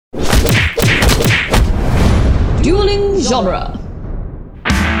genre. What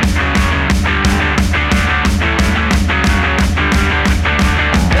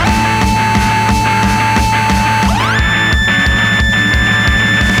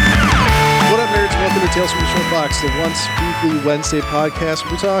up, nerds? Welcome to Tales from the Short Box, the once-weekly Wednesday podcast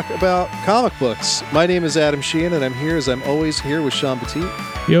where we talk about comic books. My name is Adam Sheehan, and I'm here, as I'm always here, with Sean Petit.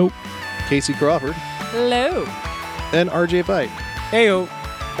 Yo. Casey Crawford. Hello. And RJ Vite. Heyo.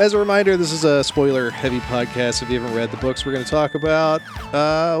 As a reminder, this is a spoiler-heavy podcast. If you haven't read the books we're going to talk about,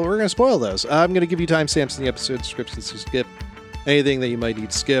 we're going to spoil those. I'm going to give you timestamps in the episode descriptions to skip anything that you might need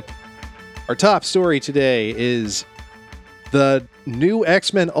to skip. Our top story today is the new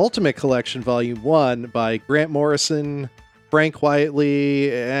X-Men Ultimate Collection Volume 1 by Grant Morrison, Frank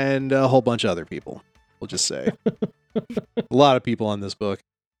Whiteley, and a whole bunch of other people. We'll just say. A lot of people on this book.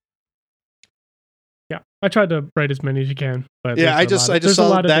 Yeah, I tried to write as many as you can, but Yeah, I just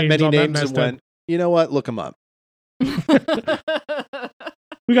saw that many names and went, you know what? Look them up. We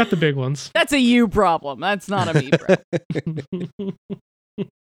got the big ones. That's a you problem. That's not a me problem.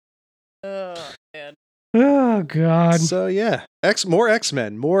 Oh, man. Oh, God. So, yeah. More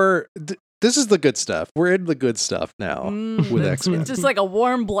X-Men. This is the good stuff. We're in the good stuff now with X-Men. It's just like a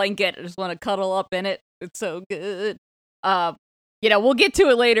warm blanket. I just want to cuddle up in it. It's so good. We'll get to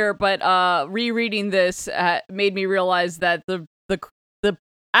it later, but rereading this made me realize that the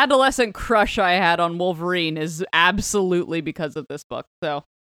adolescent crush I had on Wolverine is absolutely because of this book. So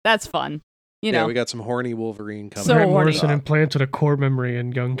that's fun. You know, we got some horny Wolverine coming. So Grant horny. Morrison implanted a core memory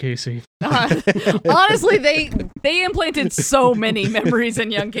in young Casey. Honestly, they implanted so many memories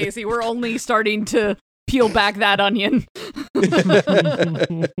in young Casey. We're only starting to peel back that onion.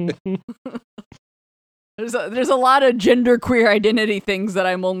 There's a lot of genderqueer identity things that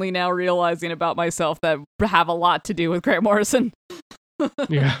I'm only now realizing about myself that have a lot to do with Grant Morrison.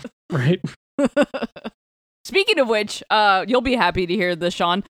 Yeah, right. Speaking of which, you'll be happy to hear this,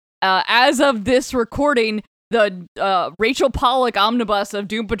 Sean. As of this recording, the Rachel Pollack omnibus of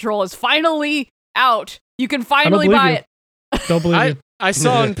Doom Patrol is finally out. You can finally buy it. Don't believe you. I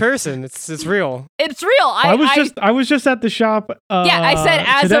saw in person. It's real. It's real. I was just at the shop. I said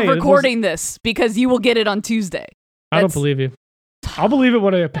as today. of recording this because you will get it on Tuesday. I don't believe you. I'll believe it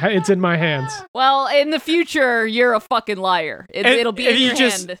when it's in my hands. Well, in the future, you're a fucking liar. It'll be in your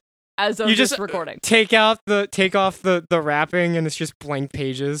hand as of this recording. Take off the wrapping and it's just blank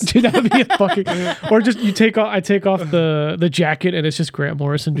pages. Dude, that'd be a fucking. Or just I take off the jacket and it's just Grant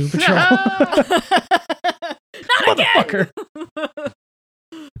Morrison Doom Patrol. Not again.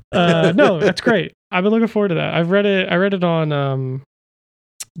 No, that's great. I've been looking forward to that. I read it on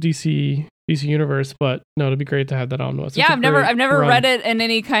DC Universe, but no, it'd be great to have that on us. Yeah, I've never read it in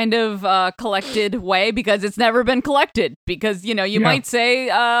any kind of collected way because it's never been collected. Because you might say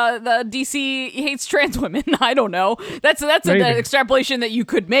the DC hates trans women. I don't know. That's an extrapolation that you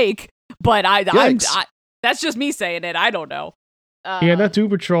could make, but I that's just me saying it. I don't know. That Doom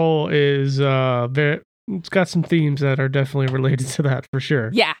Patrol is very. It's got some themes that are definitely related to that for sure.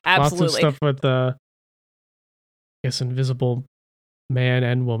 Yeah, absolutely. Lots of stuff with I guess invisible man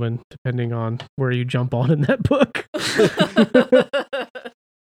and woman, depending on where you jump on in that book.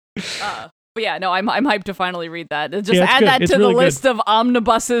 But yeah, no, I'm hyped to finally read that. Just add that to the list of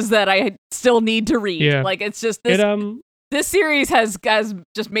omnibuses that I still need to read. Yeah. Like it's just this. This series has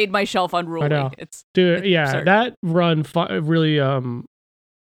just made my shelf unruly. I know. It's absurd. That run really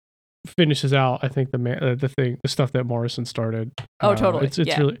finishes out. I think the stuff that Morrison started. Oh, totally.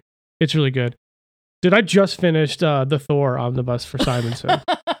 It's really good. Dude, I just finished the Thor omnibus for Simonson.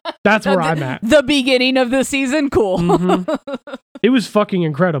 That's where I'm at. The beginning of the season, cool. Mm-hmm. It was fucking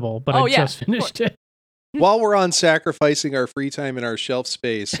incredible, but I just finished it. While we're on sacrificing our free time and our shelf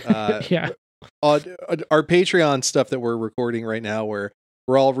space, on our Patreon stuff that we're recording right now, where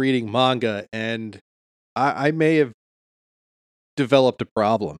we're all reading manga, and I may have developed a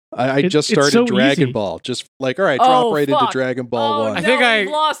problem. I just started Dragon Ball. Just like, all right, drop into Dragon Ball 1. I think I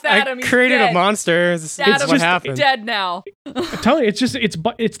lost Adam. I created a monster. It's what happened. Dead now. I'm telling you,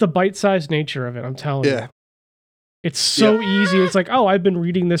 it's the bite-sized nature of it. I'm telling you. It's so easy. It's like, oh, I've been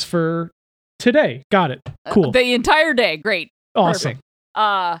reading this for today. Got it. Cool. The entire day. Great. Awesome.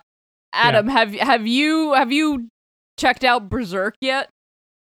 Perfect. Adam, have you checked out Berserk yet?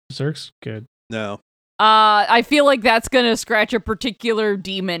 Berserk's good. No. I feel like that's gonna scratch a particular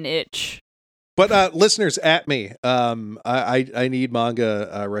demon itch. But listeners, at me. I need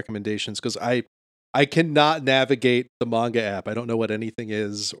manga recommendations because I cannot navigate the manga app. I don't know what anything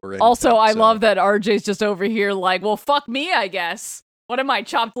is or anything. Also, I love that RJ's just over here like, well, fuck me, I guess. What am I,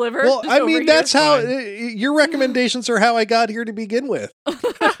 chopped liver? Well, I mean, that's how your recommendations are how I got here to begin with.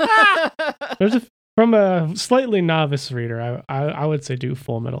 From a slightly novice reader, I would say do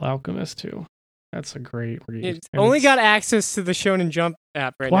Full Metal Alchemist too. That's a great read. It's only got access to the Shonen Jump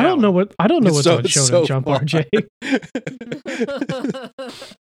app right now. I don't know what's on Shonen so Jump, far. RJ.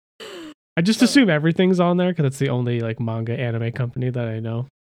 I just assume everything's on there because it's the only like manga anime company that I know.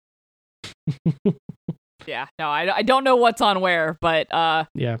 Yeah, no, I don't know what's on where, but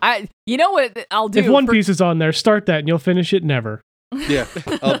yeah. You know what I'll do? If One Piece is on there, start that and you'll finish it never. Yeah,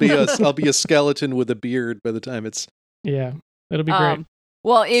 I'll be a skeleton with a beard by the time it's. Yeah, it'll be great.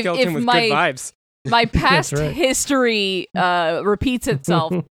 Well, if Skeleton with good vibes. My past right. history repeats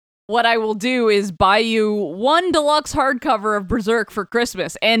itself, what I will do is buy you one deluxe hardcover of Berserk for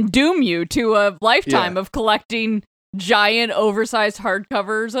Christmas and doom you to a lifetime of collecting giant, oversized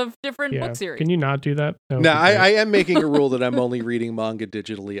hardcovers of different book series. Can you not do that? No, I am making a rule that I'm only reading manga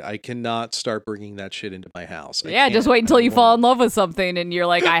digitally. I cannot start bringing that shit into my house. Yeah, just wait until you fall in love with something and you're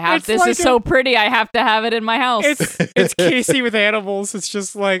like, this is so pretty, I have to have it in my house. It's Casey with animals. It's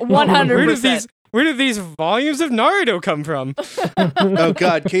just like 100%. Where did these volumes of Naruto come from? Oh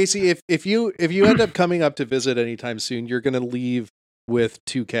God, Casey, if you end up coming up to visit anytime soon, you're gonna leave with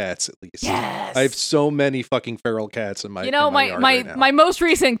 2 cats at least. Yes. I have so many fucking feral cats in my yard right now. my most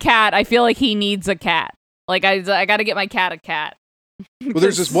recent cat, I feel like he needs a cat. Like I got to get my cat a cat. Well,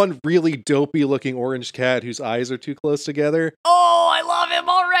 there's this one really dopey looking orange cat whose eyes are too close together. Oh, I love him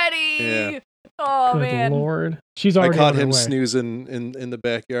already. Yeah. Oh, Good man. Lord. She's already I caught on her him way. snoozing in the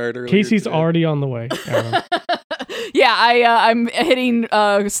backyard earlier Casey's today. already on the way. Adam. Yeah, I'm hitting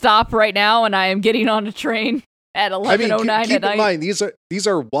stop right now, and I am getting on a train at 11:09 keep at night. in mind, these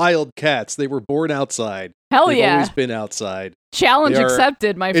are wild cats. They were born outside. Hell They've yeah. always been outside. Challenge They are-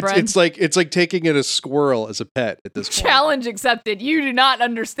 accepted, my friend. It's like taking in a squirrel as a pet at this point. Challenge accepted. You do not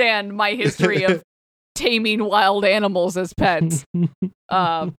understand my history of taming wild animals as pets.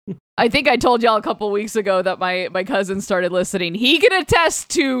 I think I told y'all a couple weeks ago that my cousin started listening. He can attest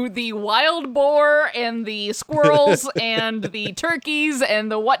to the wild boar and the squirrels and the turkeys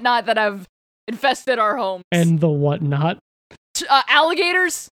and the whatnot that have infested our homes. And the whatnot.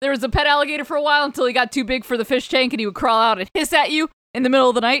 Alligators. There was a pet alligator for a while until he got too big for the fish tank and he would crawl out and hiss at you in the middle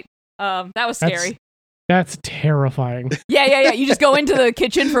of the night. That was scary. That's terrifying. Yeah. You just go into the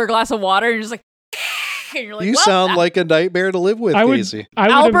kitchen for a glass of water and you're just like, and you're like, You sound like a nightmare to live with, Casey.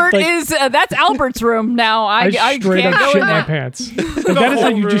 Albert is that's Albert's room now. I straight can't up go shit in my there. pants. That is how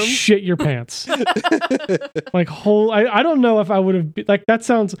you just shit your pants. Like I don't know if I would have like that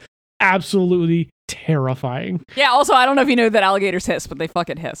sounds absolutely terrifying. Yeah. Also, I don't know if you know that alligators hiss, but they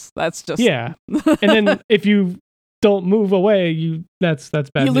fucking hiss. That's just Yeah. And then if you don't move away, that's bad.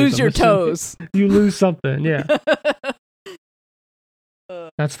 you news, lose I'm your assuming. toes. You lose something. Yeah.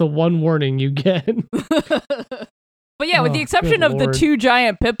 That's the one warning you get. But yeah, with the exception good of the Lord. 2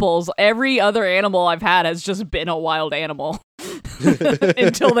 giant pit bulls, every other animal I've had has just been a wild animal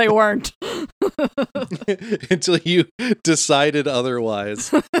until they weren't. Until you decided otherwise.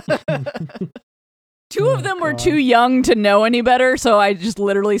 2 of them were too young to know any better, so I just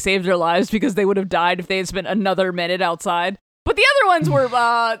literally saved their lives because they would have died if they had spent another minute outside. But the other ones were,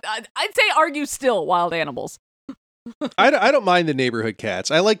 I'd say, argue still wild animals. I don't mind the neighborhood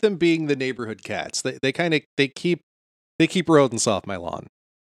cats. I like them being the neighborhood cats. They keep rodents off my lawn.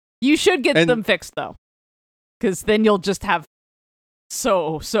 You should get them fixed though, because then you'll just have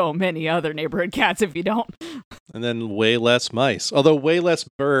so many other neighborhood cats if you don't. And then way less mice, although way less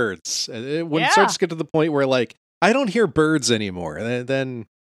birds. When it starts to get to the point where like I don't hear birds anymore, then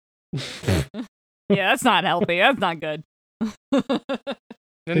yeah, that's not healthy. That's not good.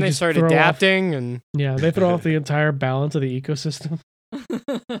 Then they just start throw adapting and Yeah, they throw off the entire balance of the ecosystem.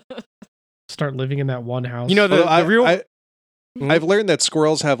 Start living in that one house. you know the real I've learned that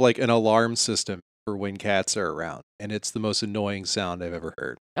squirrels have like an alarm system for when cats are around, and it's the most annoying sound I've ever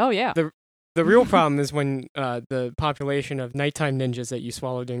heard. Oh yeah. The real problem is when the population of nighttime ninjas that you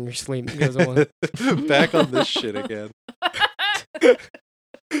swallow during your sleep goes on. Back on this shit again.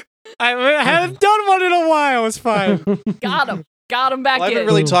 I haven't done one in a while. It's fine. Got him back Well, I in. haven't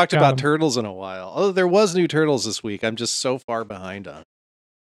really talked Got about 'em. turtles in a while. Oh, there was new turtles this week. I'm just so far behind on.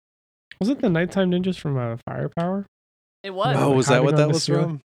 Was it the nighttime ninjas from Firepower? It was. Oh, was that hiding what on that the was sewer?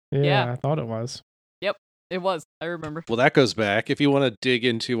 from? Yeah, I thought it was. It was. I remember. Well, that goes back. If you want to dig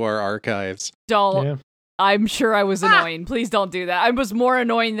into our archives, Don't. Yeah. I'm sure I was annoying. Please don't do that. I was more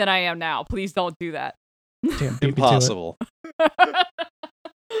annoying than I am now. Please don't do that. Damn, beat me to it. impossible.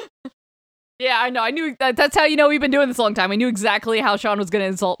 Yeah, I know. I knew that's how you know we've been doing this a long time. I knew exactly how Sean was going to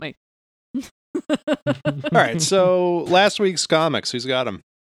insult me. All right, so last week's comics, who's got them?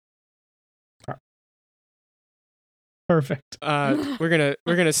 Perfect. We're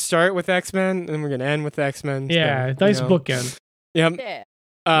gonna start with X-Men, and we're gonna end with X-Men. Yeah, so, nice bookend. Yep.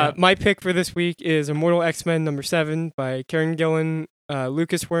 Yeah. My pick for this week is Immortal X-Men #7 by Karen Gillan,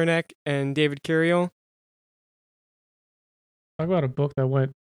 Lucas Werneck, and David Curiel. Talk about a book that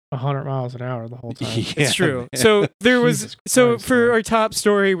went 100 miles an hour the whole time. It's true. So there was Jesus Christ, for man. our top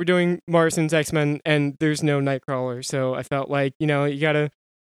story, we're doing Morrison's X-Men, and there's no Nightcrawler. So I felt like you gotta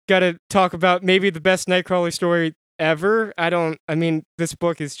talk about maybe the best Nightcrawler story ever. I mean, this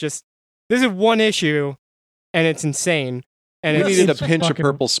book is this is one issue, and it's insane. And We it's needed a It's pinch of fucking-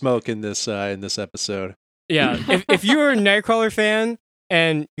 purple smoke in this episode. yeah. If you're a Nightcrawler fan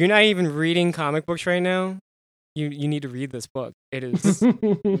and you're not even reading comic books right now, you need to read this book. It is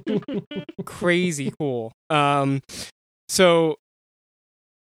crazy cool. So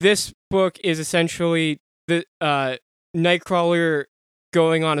this book is essentially the Nightcrawler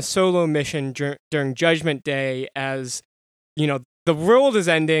going on a solo mission during Judgment Day, as the world is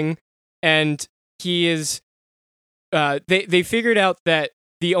ending, and he is. They figured out that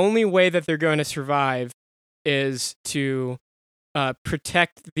the only way that they're going to survive is to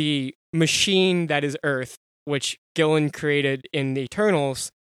protect the machine that is Earth, which Gillen created in the Eternals.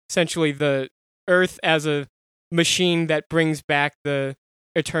 Essentially, the Earth as a machine that brings back the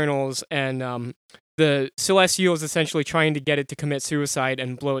Eternals, and the Celestial is essentially trying to get it to commit suicide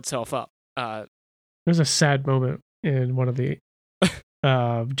and blow itself up. There's a sad moment in one of the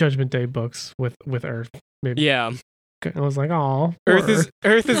Judgment Day books with Earth. Maybe. Yeah, I was like, "Oh, Earth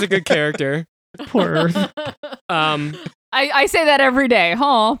is a good character. poor Earth." I say that every day.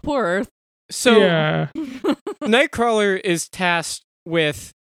 Huh, poor Earth. So yeah, Nightcrawler is tasked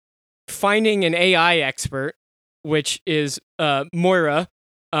with finding an AI expert, which is Moira.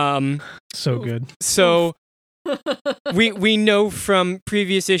 so good. So we know from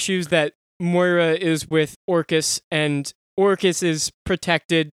previous issues that Moira is with Orcus, and Orcus is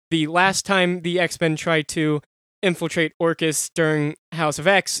protected. The last time the X-Men tried to infiltrate Orcus during House of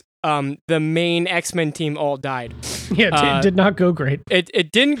X, the main X-Men team all died. Yeah, it did not go great.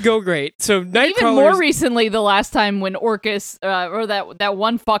 It didn't go great. So Nightcrawler Even more recently, the last time when Orcus, or that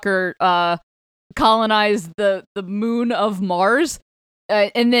one fucker, colonized the moon of Mars,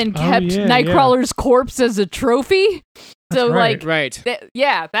 and then kept Nightcrawler's corpse as a trophy. That's So right. right.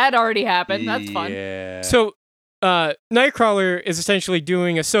 that already happened. That's fun. Yeah. So Nightcrawler is essentially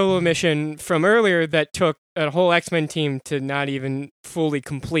doing a solo mission from earlier that took a whole X-Men team to not even fully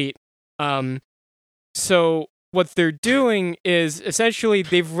complete. So what they're doing is essentially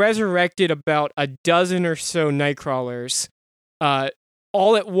they've resurrected about a dozen or so Nightcrawlers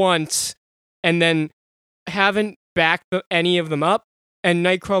all at once, and then haven't backed any of them up, and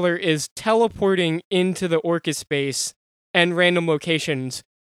Nightcrawler is teleporting into the Orcus space and random locations,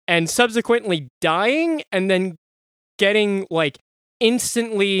 and subsequently dying, and then getting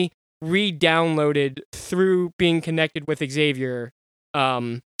instantly re-downloaded through being connected with Xavier.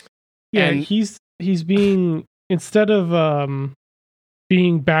 Yeah, and he's being, instead of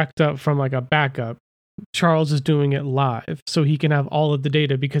being backed up from like a backup, Charles is doing it live so he can have all of the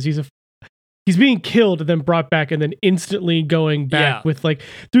data, because he's being killed and then brought back and then instantly going back with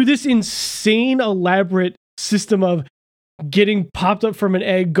through this insane elaborate system of getting popped up from an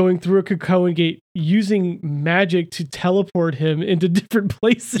egg, going through a cocoon gate, using magic to teleport him into different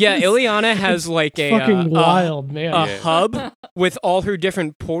places. Yeah, Ileana has fucking wild, man. a hub with all her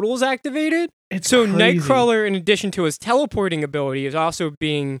different portals activated. It's So crazy. Nightcrawler, in addition to his teleporting ability, is also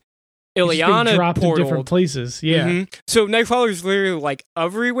being He's just being Ileana dropped in different portaled. places. Yeah, Mhm. So Nightcrawler's literally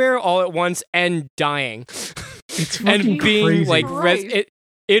everywhere all at once and dying. it's and fucking being crazy. Christ.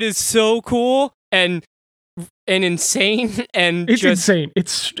 it is so cool and insane and It's just insane.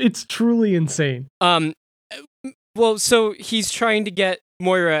 It's truly insane. well, so he's trying to get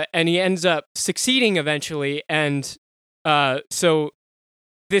Moira, and he ends up succeeding eventually, and so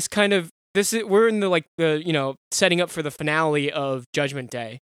we're in the setting up for the finale of Judgment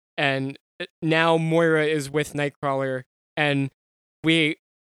Day, and now Moira is with Nightcrawler, and we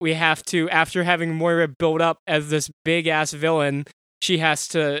have to, after having Moira build up as this big ass villain, she has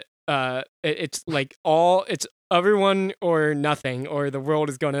to it's everyone or nothing, or the world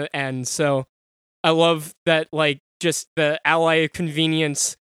is going to end. So I love that, just the ally of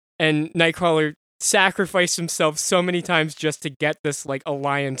convenience, and Nightcrawler sacrificed himself so many times just to get this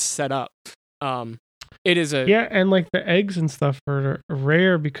alliance set up. It is a Yeah, and the eggs and stuff are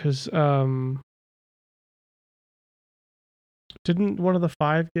rare because didn't one of the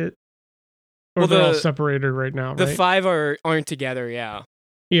 5 get? Or Well, they're all the- separated right now, the right? 5 aren't together. Yeah,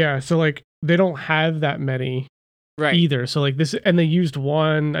 Yeah, so they don't have that many right. either. So this, and they used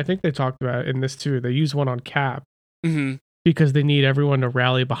one. I think they talked about it in this too. They used one on Cap, Mm-hmm. because they need everyone to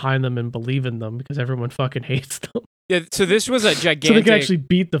rally behind them and believe in them because everyone fucking hates them. Yeah, so this was a gigantic. So they can actually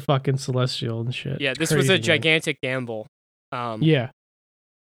beat the fucking Celestial and shit. Yeah, this Crazy, was a man. gigantic gamble. Yeah.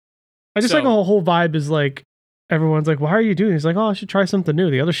 I just like So- the whole vibe is like, everyone's like, why are you doing this? He's like, oh, I should try something new.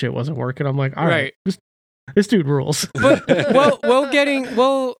 The other shit wasn't working. I'm like, all right. This dude rules. But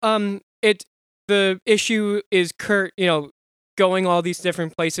the issue is Kurt, going all these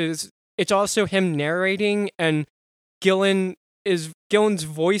different places. It's also him narrating, and Gillen's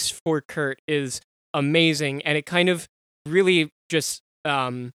voice for Kurt is amazing, and it kind of really just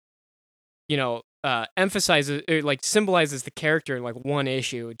emphasizes, or like symbolizes the character in like one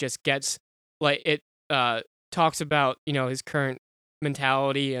issue. It just gets like it talks about his current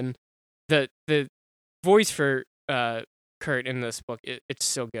mentality, and the voice for Kurt in this book. It's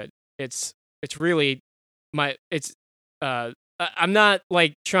so good. It's really I'm not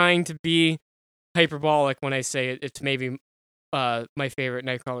like trying to be hyperbolic when I say it's maybe my favorite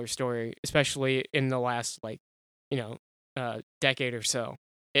Nightcrawler story, especially in the last decade or so.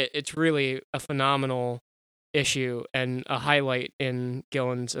 It's really a phenomenal issue and a highlight in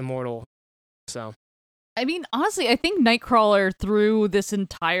Gillen's Immortal. So, I mean, honestly, I think Nightcrawler through this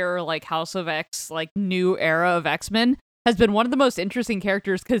entire like House of X, like new era of X-Men, has been one of the most interesting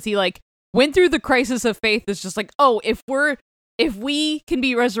characters because he like went through the crisis of faith. It's just like, oh, if we can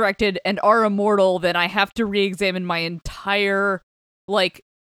be resurrected and are immortal, then I have to re-examine my entire like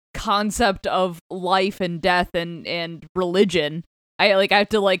concept of life and death and religion. I have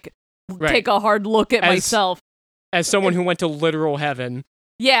to like take a hard look at myself as someone who went to literal heaven.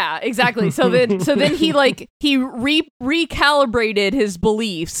 Yeah, exactly. So then he recalibrated his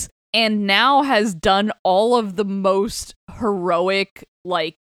beliefs and now has done all of the most heroic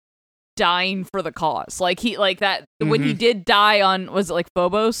like dying for the cause. Like he like that when he did die on, was it like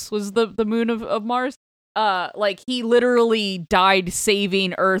Phobos was the moon of Mars? Like he literally died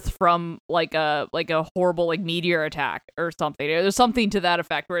saving Earth from like a horrible like meteor attack or something. There's something to that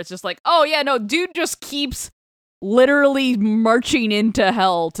effect where it's just like, oh yeah, no, dude just keeps literally marching into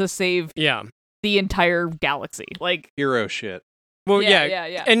hell to save the entire galaxy. Like hero shit. Well,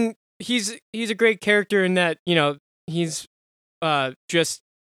 yeah. And he's a great character in that, he's just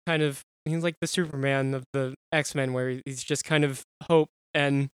kind of, he's like the Superman of the X-Men, where he's just kind of hope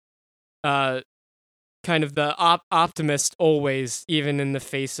and kind of the optimist always, even in the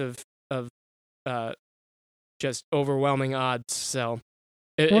face of just overwhelming odds. So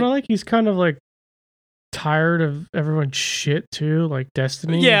I like he's kind of like tired of everyone's shit too, like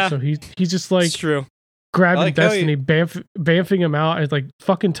Destiny. Yeah. So he's just like it's true. grabbing like Destiny, bamfing him out, and like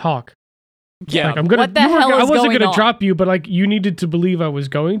fucking talk. Yeah. Like I'm gonna. What the hell I is wasn't going gonna on? drop you, but like you needed to believe I was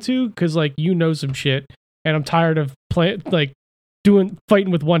going to, because like you know some shit, and I'm tired of fighting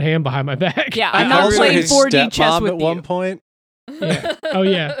with one hand behind my back. Yeah, I I'm not also playing his 4D chess stepmom with at you. one point. Yeah. Oh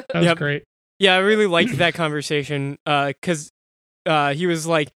yeah, that was Yep. great. Yeah, I really liked that conversation because he was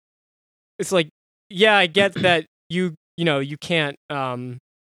like, it's like, yeah, I get that you can't, or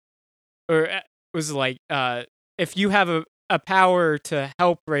it was like, if you have a power to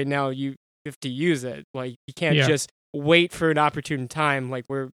help right now, you have to use it. Like, you can't just wait for an opportune time. Like,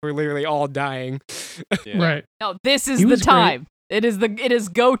 we're literally all dying. Yeah. Right. No, this is He the was time. It is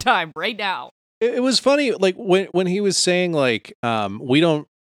go time right now. It was funny, like when he was saying like, we don't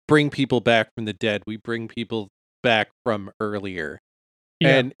bring people back from the dead, we bring people back from earlier.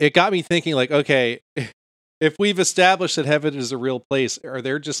 Yeah. And it got me thinking, like, okay, if we've established that heaven is a real place, are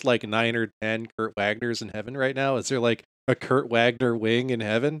there just like 9 or 10 Kurt Wagners in heaven right now? Is there like a Kurt Wagner wing in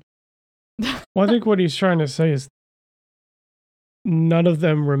heaven? Well, I think what he's trying to say is none of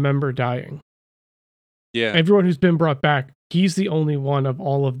them remember dying. Yeah. Everyone who's been brought back, he's the only one of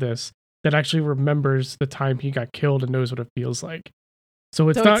all of this that actually remembers the time he got killed and knows what it feels like. So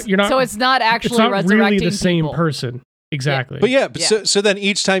it's not actually it's not resurrecting really the same people. person. Exactly. But yeah, so then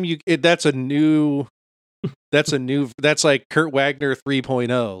each time that's like Kurt Wagner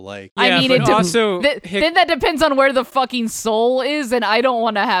 3.0. Like, I mean, but it also then that depends on where the fucking soul is, and I don't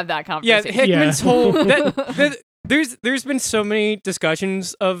want to have that yeah, conversation. Hickman's whole there's been so many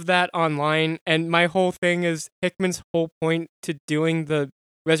discussions of that online, and my whole thing is Hickman's whole point to doing the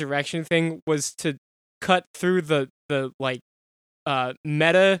resurrection thing was to cut through the like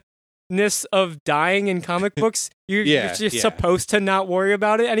meta-ness of dying in comic books. You're just supposed to not worry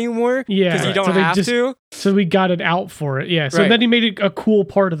about it anymore. Yeah, because you don't have to. So we got it out for it. Yeah. So Right. then he made it a cool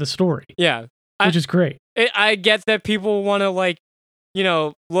part of the story. Yeah, which is great. I get that people want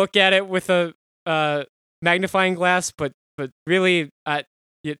to look at it with a magnifying glass, but really, I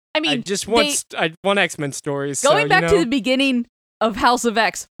just want X-Men stories. Going back to the beginning of House of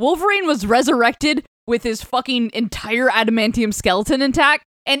X, Wolverine was resurrected with his fucking entire adamantium skeleton intact.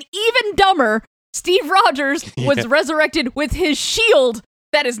 And even dumber, Steve Rogers was resurrected with his shield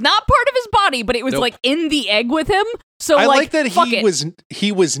that is not part of his body, but it was like in the egg with him. So I like that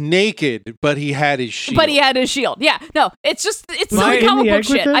he was naked, but he had his shield. Yeah, no, it's silly comic book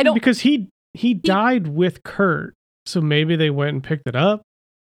shit. I don't because he died with Kurt, so maybe they went and picked it up.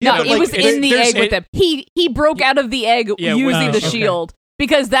 No, it was in the egg with him. He broke out of the egg using the shield.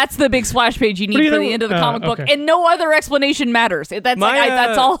 Because that's the big splash page you need for the end of the comic book, and no other explanation matters. That's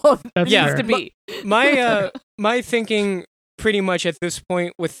all it needs to be. My thinking pretty much at this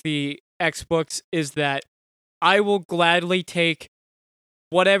point with the X books is that I will gladly take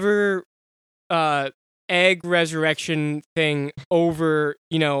whatever egg resurrection thing over,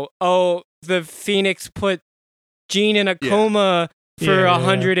 the Phoenix put Jean in a coma for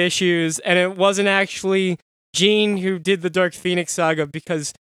 100 issues, and it wasn't actually Jean who did the Dark Phoenix saga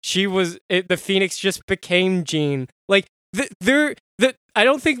because the Phoenix just became Jean. Like, I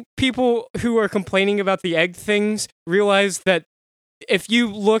don't think people who are complaining about the egg things realize that if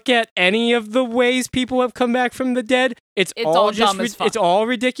you look at any of the ways people have come back from the dead, it's all just it's all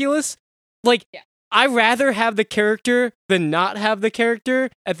ridiculous. Like, I'd rather have the character than not have the character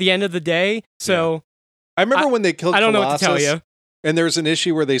at the end of the day. So I remember when they killed Colossus. I don't know what to tell you. And there was an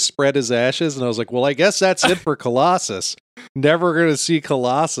issue where they spread his ashes, and I was like, well, I guess that's it for Colossus. Never going to see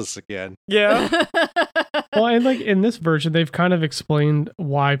Colossus again. Yeah. Well, and like in this version, they've kind of explained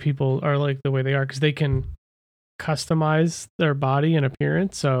why people are like the way they are, because they can customize their body and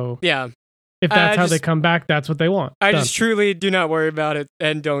appearance. So yeah, if that's how they come back, that's what they want. I just truly do not worry about it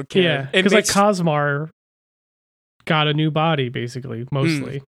and don't care. Yeah, because like Cosmar got a new body, basically,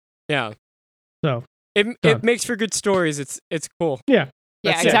 mostly. Yeah. So it makes for good stories. It's cool. Yeah.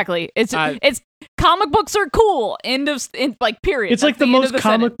 Yeah, exactly. It's comic books are cool. Period. It's like the most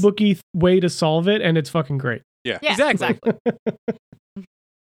comic booky way to solve it, and it's fucking great. Yeah, exactly.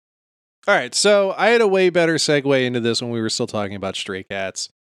 All right, so I had a way better segue into this when we were still talking about Stray Cats.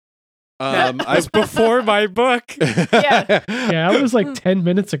 I was before my book. Yeah, it was like 10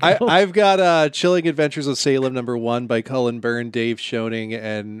 minutes ago. I've got Chilling Adventures of Salem #1 by Cullen Byrne, Dave Schoening,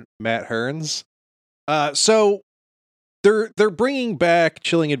 and Matt Hearns. So they're bringing back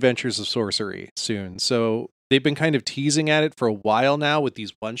Chilling Adventures of Sorcery soon. So they've been kind of teasing at it for a while now with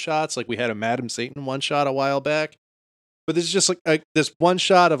these one-shots. Like we had a Madam Satan one-shot a while back. But this is just like this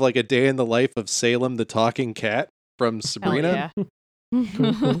one-shot of like a day in the life of Salem the Talking Cat from Sabrina. Oh,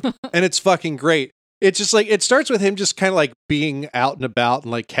 yeah. And it's fucking great. It's just like, it starts with him just kind of like being out and about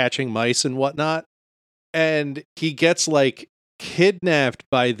and like catching mice and whatnot. And he gets like kidnapped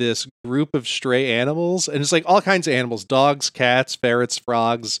by this group of stray animals. And it's like all kinds of animals, dogs, cats, ferrets,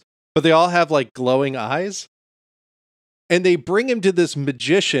 frogs, but they all have like glowing eyes. And they bring him to this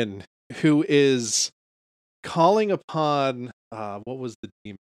magician who is calling upon, what was the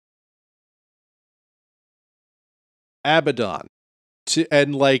demon? Abaddon.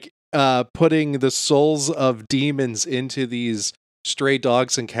 And like putting the souls of demons into these stray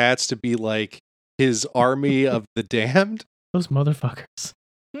dogs and cats to be like his army of the damned. Those motherfuckers.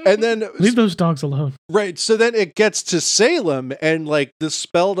 And then leave those dogs alone. Right. So then it gets to Salem and like the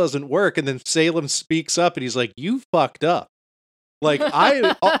spell doesn't work. And then Salem speaks up and he's like, you fucked up. Like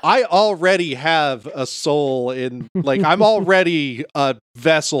I already have a soul in, like, I'm already a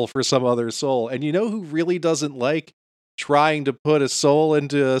vessel for some other soul. And you know who really doesn't like trying to put a soul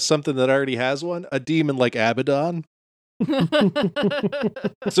into something that already has one? A demon like Abaddon.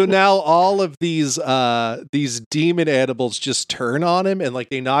 So now all of these demon animals just turn on him and like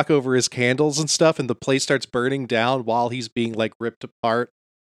they knock over his candles and stuff, and the place starts burning down while he's being like ripped apart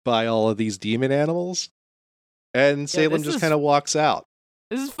by all of these demon animals. And Salem just kind of walks out.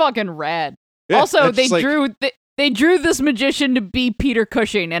 This is fucking rad. Yeah, also, they drew this magician to be Peter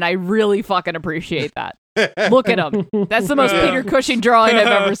Cushing, and I really fucking appreciate that. Look at him. That's the most Peter Cushing drawing I've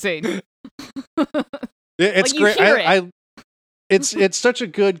ever seen. It's like, great. It's such a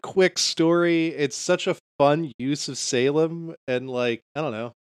good, quick story. It's such a fun use of Salem and like, I don't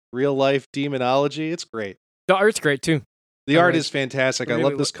know, real life demonology. It's great. The art's great too. The art is fantastic. I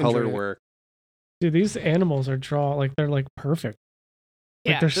love this color work. Dude, these animals are they're like perfect.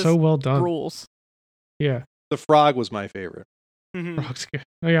 Like, Yeah, they're so well done. Rules. Yeah. The frog was my favorite. Frog's good.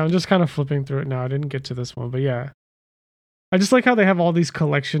 Oh, yeah, I'm just kind of flipping through it now. I didn't get to this one, but yeah. I just like how they have all these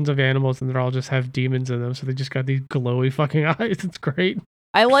collections of animals and they all just have demons in them, so they just got these glowy fucking eyes. It's great.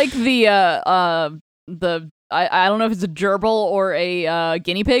 I like the I don't know if it's a gerbil or a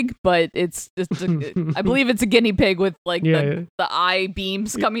guinea pig, but I believe it's a guinea pig with like the eye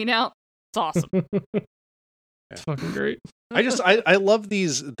beams coming out. It's awesome. It's fucking great. I love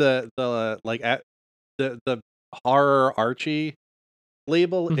these the like the horror Archie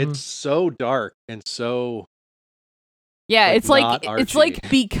label, Mhm. it's so dark and so Yeah, like, it's like not it's Archie. like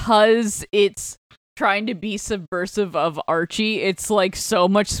because it's trying to be subversive of Archie, it's like so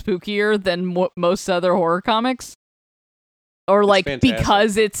much spookier than most other horror comics. Or It's like fantastic.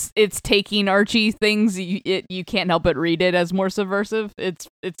 because it's taking Archie things, you can't help but read it as more subversive. It's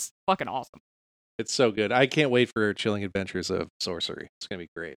fucking awesome. it's so good. I can't wait for Chilling Adventures of Sorcery. It's gonna be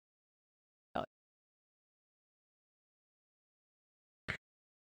great.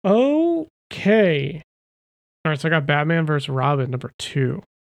 Okay. All right, so I got Batman vs. Robin #2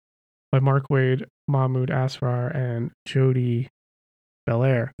 by Mark Waid, Mahmoud Asrar, and Jody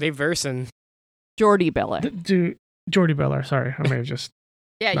Belair. They versing. Jordy Belair. Dude, Jody Belair. Sorry, I may have just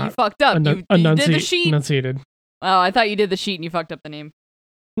Yeah, you not fucked up. You did the sheet. enunciated. Oh, I thought you did the sheet and you fucked up the name.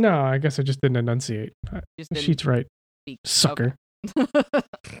 No, I guess I just didn't enunciate. Just The didn't sheet's right, speak. sucker.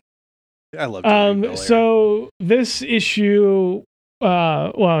 Okay. I love Jody Belair. So this issue,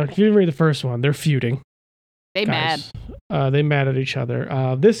 well, if you didn't read the first one, they're feuding. They mad. guys. They mad at each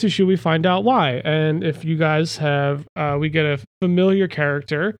other. This issue, we find out why. And if you guys have, we get a familiar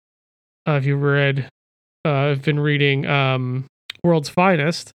character. If you read, I've been reading World's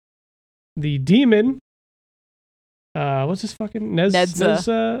Finest, the demon. What's his fucking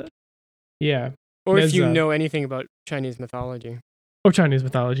Nedza. Yeah, Or if you Nedza. know anything about Chinese mythology. or Chinese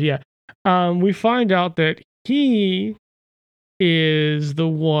mythology. Yeah, we find out that he is the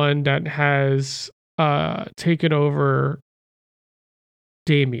one that has taken over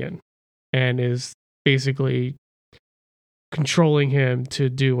Damien and is basically controlling him to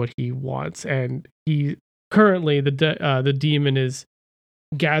do what he wants. And he currently the demon is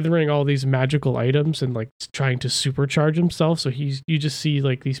gathering all these magical items and like trying to supercharge himself. So you just see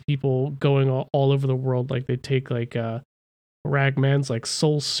like these people going all over the world. Like they take like Ragman's like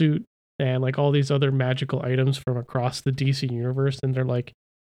soul suit and like all these other magical items from across the DC universe, and they're like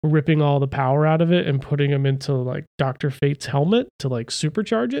ripping all the power out of it and putting them into like Dr. Fate's helmet to like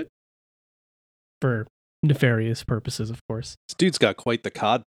supercharge it for nefarious purposes, of course. This dude's got quite the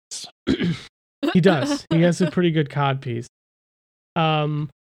cod. He does. He has a pretty good cod piece.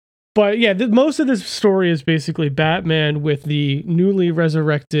 But yeah, most of this story is basically Batman with the newly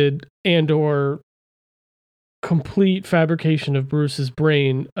resurrected and/or complete fabrication of Bruce's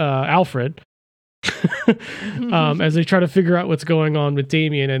brain, Alfred, as they try to figure out what's going on with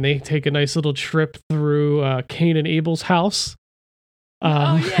Damien, and they take a nice little trip through Cain and Abel's house.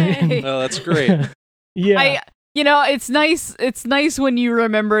 yay. Oh, that's great. Yeah. It's nice. It's nice when you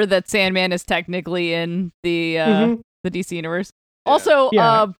remember that Sandman is technically in the Mhm. the DC universe. Yeah. Also,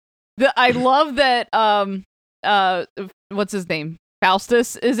 Yeah. I love that what's his name?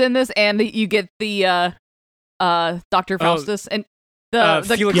 Faustus is in this, and you get the Dr. Faustus and the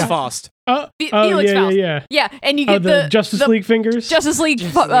Felix Yeah. Faust. Felix Faust. Yeah. Yeah, and you Oh, get the Justice League fingers. Justice League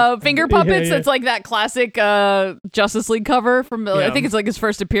Justice League finger Yeah, puppets. yeah. It's like that classic Justice League cover from. I Yeah. think it's like his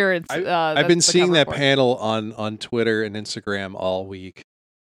first appearance. I've been that's the seeing cover that for it. panel on Twitter and Instagram all week.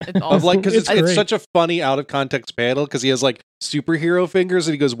 It's Of awesome. like, because It's it's great. such a funny out of context panel because he has like superhero fingers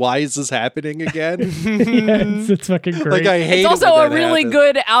and he goes, "Why is this happening again?" Yeah, it's fucking great. Like I hate. It's it also when a that really happens.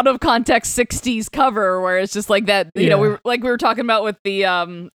 good out of context 60s cover where it's just like that, you know, Yeah. we were talking about with the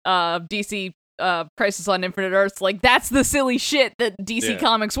DC Crisis on Infinite Earths, like that's the silly shit that DC Yeah.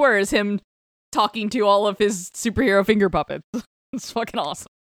 Comics were, is him talking to all of his superhero finger puppets. It's fucking awesome.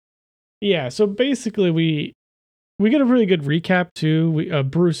 Yeah, so basically we get a really good recap too.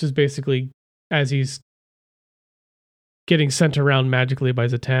 Bruce is basically, as he's getting sent around magically by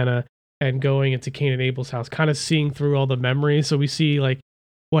Zatanna and going into Cain and Abel's house, kind of seeing through all the memories. So we see like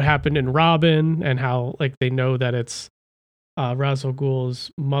what happened in Robin and how like they know that it's Ra's al Ghul's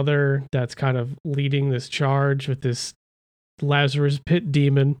mother that's kind of leading this charge with this Lazarus Pit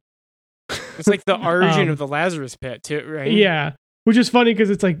demon. It's like the origin Um, of the Lazarus Pit, too, right? Yeah, which is funny because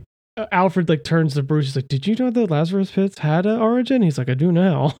it's like Alfred like turns to Bruce. He's like, "Did you know the Lazarus Pits had an origin?" He's like, "I do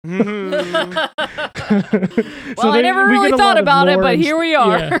now." Mhm. Well, I never really thought about it, but here we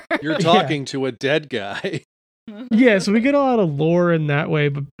are. Yeah. You're talking to a dead guy. Yeah, so we get a lot of lore in that way,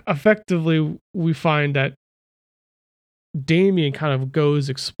 but effectively we find that Damien kind of goes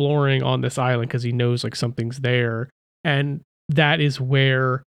exploring on this island because he knows like something's there, and that is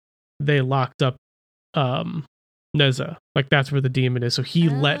where they locked up Neza. Like that's where the demon is. So he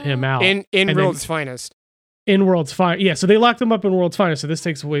let him out In And then- World's Finest. in World's Finest. Yeah, so they locked him up in World's Finest. So this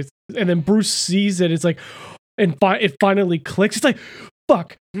takes away, and then Bruce sees it. It's like, and it finally clicks. It's like,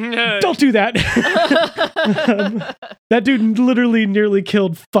 fuck, don't do that. That dude literally nearly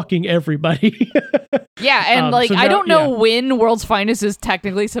killed fucking everybody. Yeah, and like so I now- don't know when World's Finest is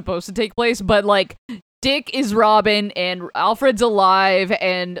technically supposed to take place, but like Dick is Robin and Alfred's alive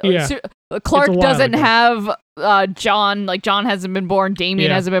and Yeah. Clark It's a while doesn't ago. have John. Like John hasn't been born, Damien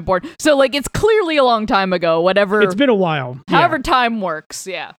Yeah. hasn't been born. So like it's clearly a long time ago. Whatever. It's been a while. however Yeah. time works.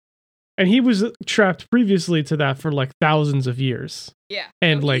 Yeah. And he was trapped previously to that for like thousands of years. Yeah.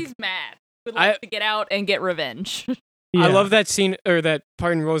 And, So like- he's mad. Would like to get out and get revenge. Yeah. I love that scene or that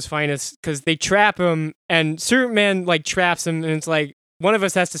part in World's Finest because they trap him and Superman like traps him and it's like one of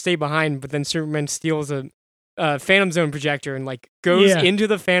us has to stay behind, but then Superman steals a Phantom Zone projector and like goes Yeah. into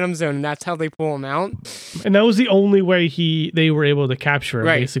the Phantom Zone and that's how they pull him out. And that was the only way they were able to capture him,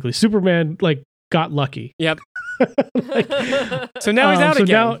 Right. basically. Superman like got lucky. Yep. So now he's out so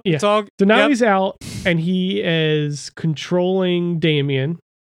again. now- yeah. It's all, So now yep. he's out and he is controlling Damien.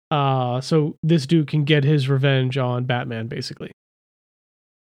 So this dude can get his revenge on Batman, basically.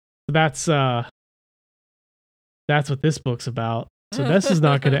 So that's what this book's about. So this is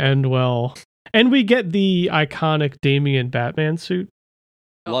not going to end well. And we get the iconic Damien Batman suit.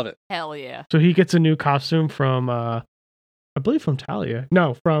 Love it. Hell yeah. So he gets a new costume from, I believe from Talia.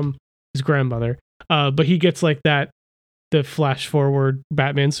 No, from his grandmother. But he gets like the flash forward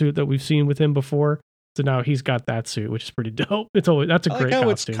Batman suit that we've seen with him before. So now he's got that suit, which is pretty dope. That's a I great like how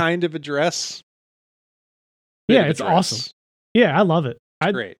costume. it's kind of a dress. Bit Yeah, of a it's dress. awesome. Yeah, I love it.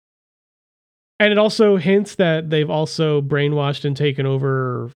 Great. And it also hints that they've also brainwashed and taken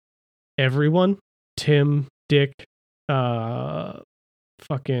over everyone. Tim, Dick,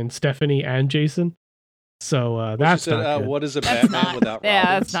 fucking Stephanie, and Jason. So Well, she that's said, not good. what is a That's Batman not. without Yeah,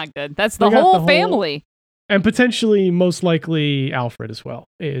 Robin? that's not good. That's They the got whole the whole- family. And potentially, most likely, Alfred as well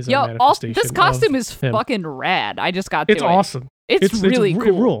is a Yo, manifestation. this costume of is him. fucking rad. I just got to It's it. awesome. It's really It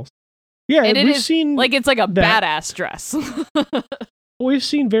cool. rules. Yeah, And it we've is, seen Like it's like a that- badass dress. we've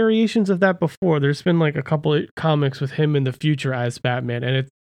seen variations of that before. There's been like a couple of comics with him in the future as Batman, and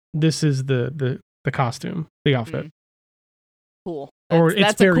this is the costume, the outfit. Cool. Or That's, it's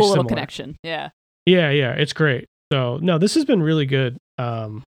that's a very cool little similar. connection. Yeah. Yeah, it's great. So no, this has been really good.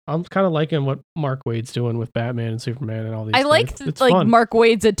 I'm kind of liking what Mark Waid's doing with Batman and Superman and all these. I things. like It's like fun. Mark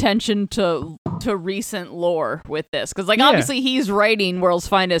Waid's attention to recent lore with this because like Yeah. obviously he's writing World's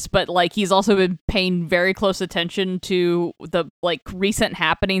Finest, but like he's also been paying very close attention to the like recent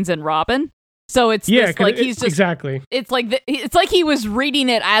happenings in Robin. So it's Yeah, this, 'cause like he's just exactly. it's like it's like he was reading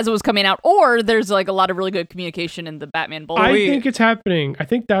it as it was coming out, or there's like a lot of really good communication in the Batman bullet. I we- think it's happening. I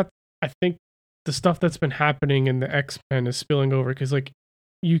think the stuff that's been happening in the X-Men is spilling over because like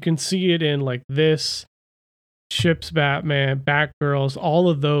you can see it in like this Ships Batman, Batgirls, all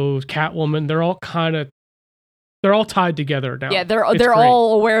of those, Catwoman. They're all tied together now. Yeah, they're It's they're great.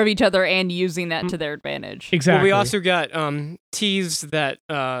 all aware of each other and using that to their advantage. exactly. Well, we also got teased that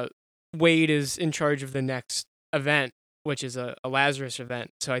Wade is in charge of the next event, which is a Lazarus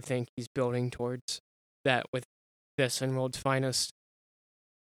event. So I think he's building towards that with this and World's Finest.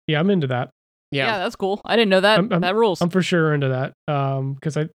 Yeah, I'm into that. Yeah, that's cool. I didn't know that. That rules. I'm for sure into that.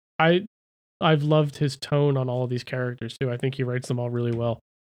 Because I've loved his tone on all of these characters too. I think he writes them all really well.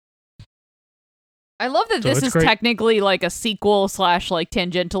 I love that So this it's is great. technically like a sequel / like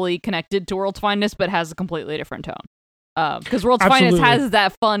tangentially connected to World's Finest, but has a completely different tone. Because World's Finest Absolutely. has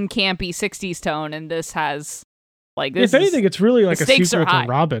that fun, campy '60s tone, and this has like this. If anything, it's really like a stakes sequel are high.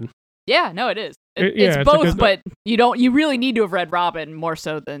 to Robin. Yeah, no, it is. Yeah, It's it's both, like a- but you really need to have read Robin more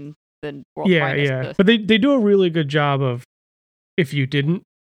so than World's Finest. Yeah. But they do a really good job of if you didn't,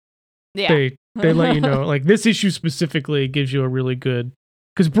 Yeah. they let you know. Like this issue specifically gives you a really good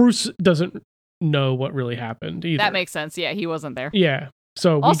because Bruce doesn't know what really happened either. That makes sense. Yeah, he wasn't there. Yeah.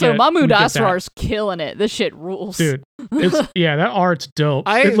 So Also, we Mahmoud get that. Asrar's killing it. This shit rules. Dude. It's that art's dope.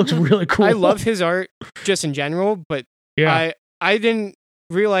 It looks really cool. I love his art just in general, but Yeah. I didn't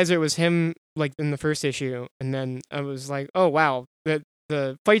realize it was him like in the first issue, and then I was like, oh wow,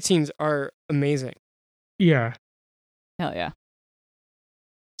 the fight scenes are amazing. Yeah. Hell yeah.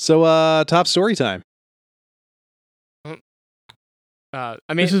 So, top story time. I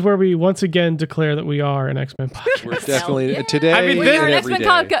mean, This is where we once again declare that we are an X-Men podcast. We're definitely yeah. today I mean, and this- We are an every X-Men day.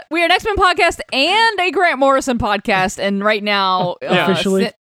 podcast. We are an X-Men podcast and a Grant Morrison podcast, and right now,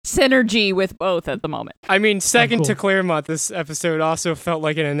 Officially? synergy with both at the moment. I mean, second cool. to Claremont, this episode also felt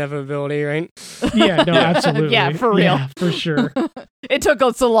like an inevitability, right? Yeah, no, absolutely. Yeah, for real. Yeah, for sure. It took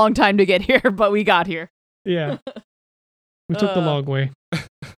us a long time to get here, but we got here. Yeah. We took the long way.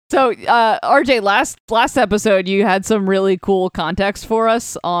 So, RJ, last episode, you had some really cool context for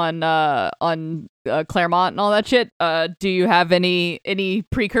us on Claremont and all that shit. Do you have any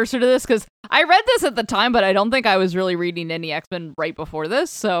precursor to this? Because I read this at the time, but I don't think I was really reading any X-Men right before this.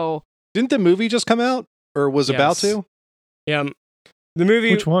 So, Didn't the movie just come out or was about Yes. to? Yeah, the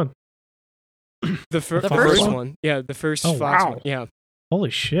movie. Which one? The first first one? one. Yeah, the first Oh, Fox wow. one. Yeah. Holy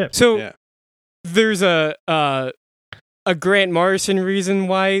shit. So Yeah. there's a Grant Morrison reason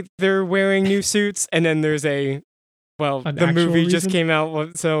why they're wearing new suits, and then there's An the actual movie just reason? came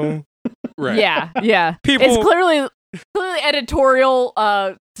out, so Right. Yeah. People- It's clearly editorial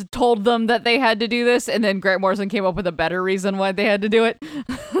told them that they had to do this, and then Grant Morrison came up with a better reason why they had to do it.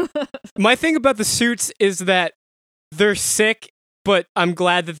 my thing about the suits is that they're sick, but I'm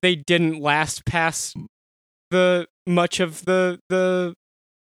glad that they didn't last past the much of the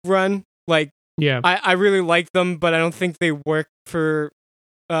run. Like, Yeah. I really like them, but I don't think they work for.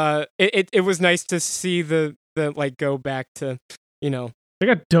 It was nice to see the like go back to, They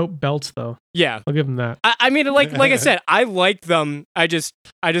got dope belts though. yeah. I'll give them that. I mean, like I said, I like them. I just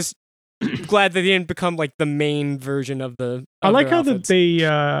glad that they didn't become like the main version of the. I of like their how outfits.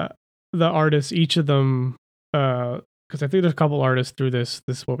 the artists, each of them, because I think there's a couple artists through this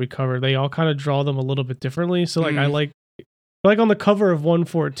what we cover. They all kind of draw them a little bit differently. So like I like on the cover of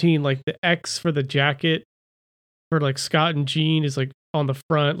 114, like the X for the jacket for like Scott and Jean is like on the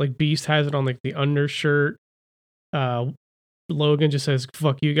front. Like Beast has it on like the undershirt. Logan just says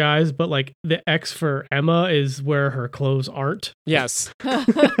 "fuck you guys," but like the X for Emma is where her clothes aren't. Yes. Oh,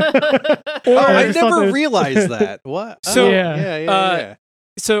 I I just thought never that was- realized that. What? So, Oh, yeah. yeah.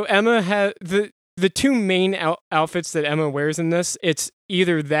 So Emma had the two main outfits that Emma wears in this. It's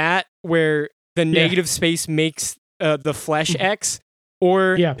either that where the negative space makes the flesh X,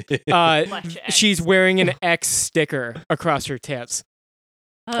 or Yeah. Flesh X. she's wearing an X sticker across her tits.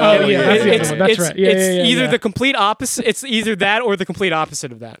 Oh, yeah, that's the it's, other one. That's it's- right. Yeah, it's yeah, yeah, either yeah. the complete opposite. It's either that or the complete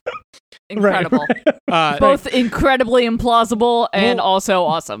opposite of that. Incredible. Right. Both incredibly implausible and Well, also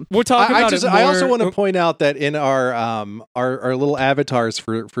awesome. We'll talk about it more. I also want to point out that in our little avatars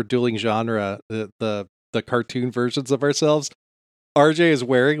for dueling genre, the cartoon versions of ourselves, RJ is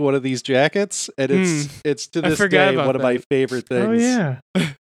wearing one of these jackets, and it's to I this forgot day about one of my that. favorite things. Oh yeah.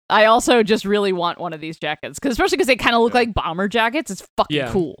 I also just really want one of these jackets, especially because they kind of look like bomber jackets. It's fucking Yeah.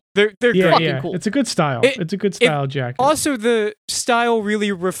 cool. They're Yeah, fucking yeah. cool. It's a good style. It's a good style jacket. Also, the style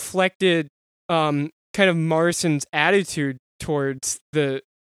really reflected kind of Morrison's attitude towards the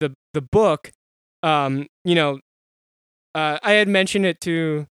book. I had mentioned it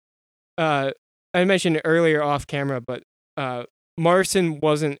to I mentioned it earlier off camera, but Morrison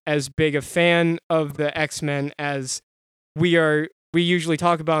wasn't as big a fan of the X-Men as we usually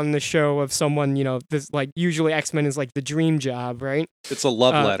talk about in the show of someone, this like usually X-Men is like the dream job, right? It's a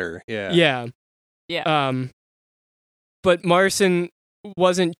love letter. Yeah. Yeah. But Morrison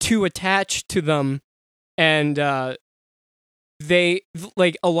wasn't too attached to them, and they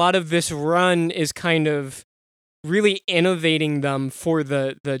like a lot of this run is kind of really innovating them for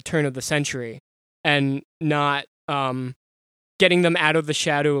the turn of the century, and not getting them out of the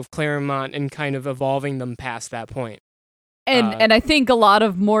shadow of Claremont and kind of evolving them past that point. And I think a lot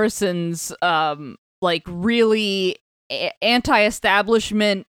of Morrison's like really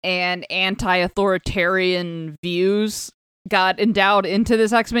anti-establishment and anti-authoritarian views got endowed into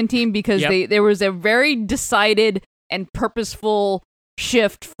this X-Men team because there was a very decided and purposeful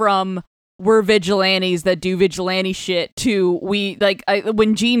shift from we're vigilantes that do vigilante shit to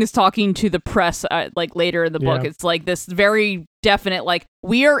when Jean is talking to the press like later in the book, it's like this very definite like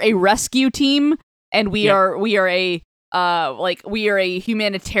we are a rescue team and we are a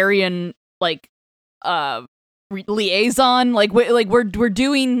humanitarian liaison, we're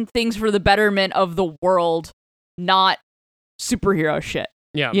doing things for the betterment of the world, not superhero shit.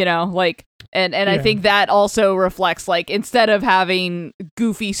 Yeah. And I think that also reflects instead of having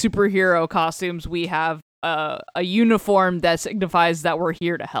goofy superhero costumes, we have a uniform that signifies that we're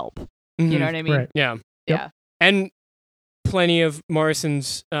here to help. Mm-hmm. You know what I mean? Right. Yeah. Yeah. And plenty of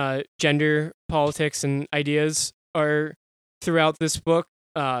Morrison's gender politics and ideas are throughout this book.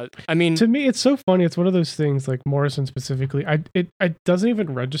 I mean, to me, it's so funny. It's one of those things, like Morrison specifically. It doesn't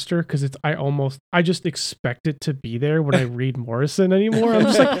even register because I just expect it to be there when I read Morrison anymore. I'm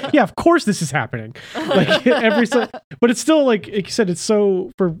just like, yeah, of course this is happening. Like but it's still like you said. It's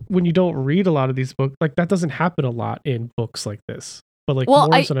so for when you don't read a lot of these books, like that doesn't happen a lot in books like this. But like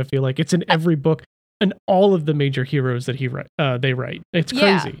Morrison, I feel like it's in every book and all of the major heroes that they write. It's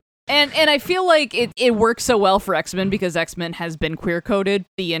crazy. And I feel like it works so well for X-Men because X-Men has been queer coded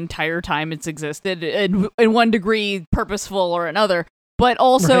the entire time it's existed, in one degree purposeful or another. But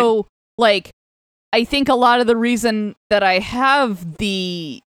also, I think a lot of the reason that I have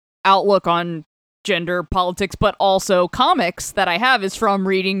the outlook on gender politics, but also comics that I have is from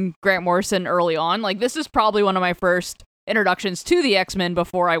reading Grant Morrison early on. Like, this is probably one of my first introductions to the X-Men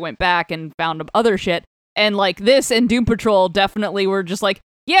before I went back and found other shit. And this and Doom Patrol definitely were just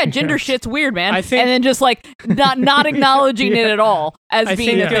yeah, gender Yes. shit's weird, man. I think- and then just like not acknowledging it at all as I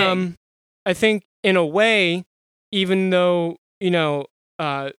being think a thing. I think in a way, even though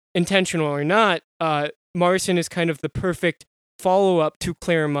intentional or not, Morrison is kind of the perfect follow-up to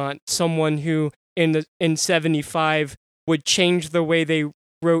Claremont, someone who in 75 would change the way they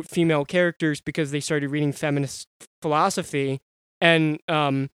wrote female characters because they started reading feminist philosophy, and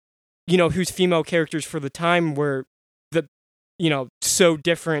whose female characters for the time were so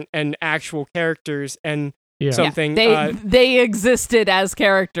different and actual characters and Yeah. something They existed as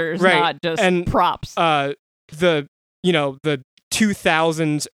characters, Right, not just and, props. the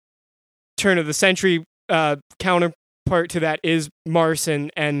 2000s turn of the century counterpart to that is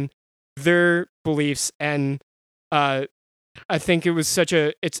Morrison and their beliefs, and I think it was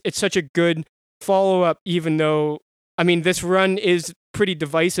it's such a good follow-up, even though this run is pretty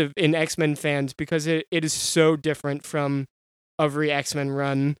divisive in X-Men fans because it is so different from every X-Men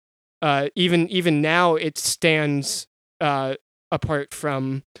run. Even now it stands apart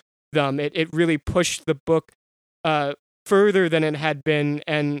from them. It really pushed the book further than it had been,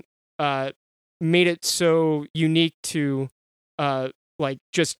 and made it so unique to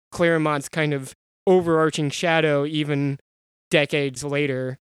just Claremont's kind of overarching shadow even decades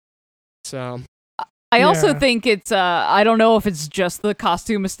later. So I also Yeah. think it's I don't know if it's just the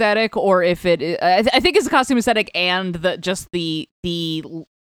costume aesthetic or if it is, I think it's the costume aesthetic and the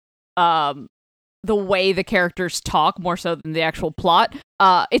way the characters talk more so than the actual plot.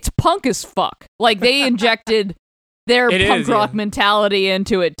 It's punk as fuck. Like they injected their It punk is, rock yeah. mentality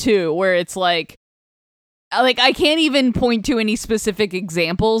into it too, where it's like I can't even point to any specific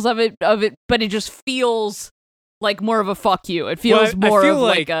examples of it, but it just feels like more of a fuck you. It feels Well, I more feel of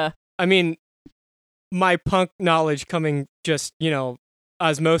like a my punk knowledge coming just,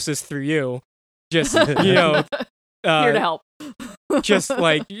 osmosis through you. Just, here to help. just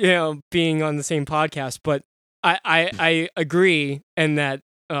like, being on the same podcast. But I agree, and that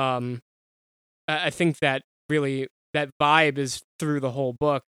I think that really that vibe is through the whole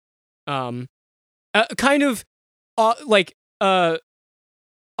book. Kind of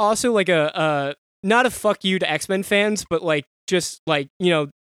also like a not a fuck you to X-Men fans, but like just like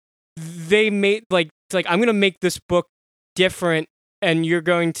they made it's like I'm gonna make this book different, and you're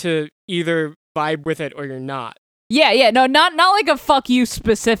going to either vibe with it or you're not. Yeah, no, not like a fuck you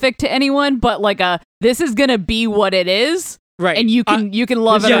specific to anyone, but like this is gonna be what it is, Right. and you can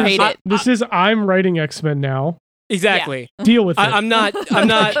love it or yeah, hate it. This is I'm writing X-Men now. Exactly. Deal with it. I'm not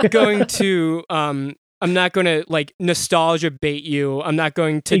going to I'm not going to like nostalgia bait you. I'm not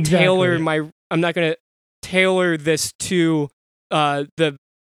going to Exactly. I'm not going to tailor this to the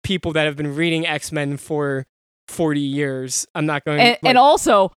people that have been reading X-Men for 40 years. I'm not going And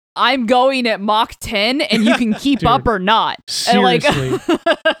also, I'm going at Mach 10, and you can keep Dude, up or not. And, seriously.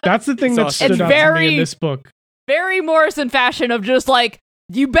 That's the thing It's that awesome. stood It's out to me very- in this book. very Morrison fashion of just like,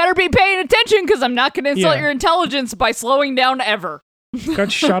 you better be paying attention because I'm not going to insult Yeah. your intelligence by slowing down ever.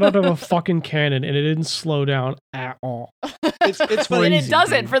 Got shot out of a fucking cannon, and it didn't slow down at all. It's funny. And it Crazy,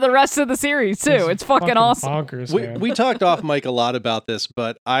 doesn't dude. for the rest of the series too. It's fucking awesome. Bonkers, We, man. we talked off mic a lot about this,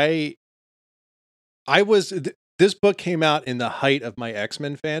 but this book came out in the height of my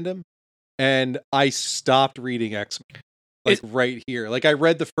X-Men fandom, and I stopped reading X-Men right here. Like I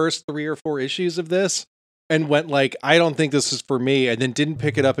read the first 3 or 4 issues of this and went like, I don't think this is for me, and then didn't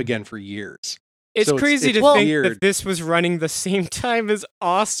pick it up again for years. It's So crazy it's to think weird. that this was running the same time as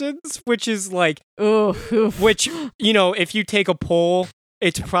Austin's, which is like Oof. which if you take a poll,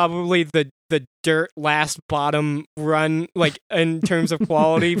 it's probably the dirt last bottom run, like in terms of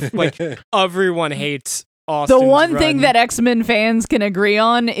quality. Like everyone hates Austin's The one thing run. that X-Men fans can agree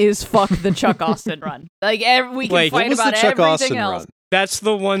on is fuck the Chuck Austin run. Like we can Like, What fight was about the Chuck everything Austin else. run? That's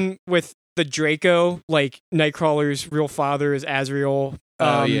the one with the Draco, like Nightcrawler's real father is Azrael.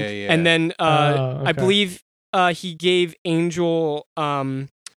 Oh, yeah. And then I okay. believe he gave Angel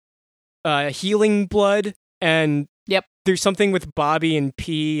healing blood, and Yep. there's something with Bobby and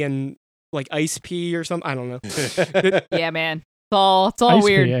P and like Ice P or something. I don't know. Yeah, man. It's all Ice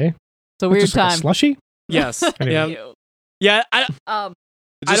weird. PA. It's a weird Just like a time. slushy? Yes. Anyway. Yeah. Ew. Yeah. It I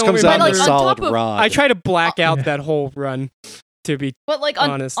just don't comes out in remember. a Like, on solid top of- rod. I try to black out Yeah. that whole run, to be But like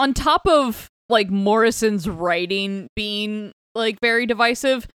honest. on top of like Morrison's writing being like very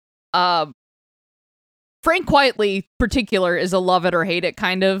divisive, Frank Quitely particular is a love it or hate it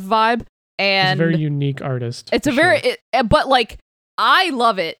kind of vibe, He's a and very unique artist. it's a for very sure. but like I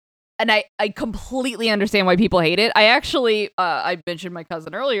love it, and I completely understand why people hate it. I actually I mentioned my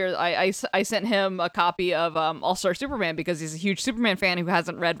cousin earlier. I sent him a copy of All-Star Superman because he's a huge Superman fan who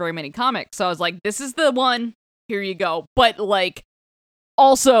hasn't read very many comics. So I was like, this is the one. Here you go. But like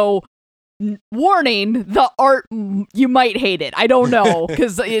also, warning, the art, you might hate it. I don't know,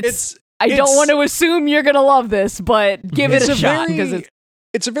 because I don't want to assume you're going to love this, but give it a shot, because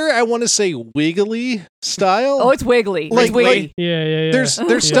it's a very, I want to say, wiggly style. Oh, it's wiggly. Like, it's wiggly. Yeah.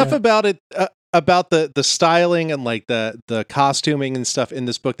 There's stuff about it, about the styling and like the costuming and stuff in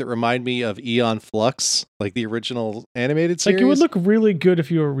this book that remind me of Aeon Flux, like the original animated series. Like, it would look really good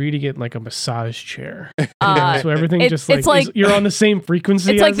if you were reading it in like a massage chair. So everything just like you're on the same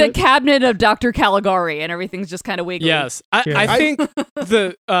frequency. It's like the cabinet of Dr. Caligari, and everything's just kind of wiggly. Yes, I think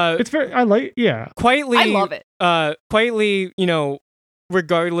the it's very. I like. Yeah, Quietly. I love it. Quietly,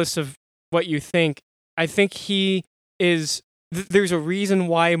 regardless of what you think, I think he is. There's a reason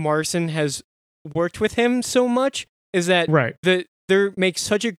why Marson has worked with him so much. Is that right? They make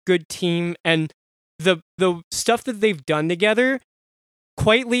such a good team, and the stuff that they've done together,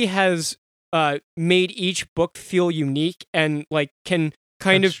 Quietly has made each book feel unique and like can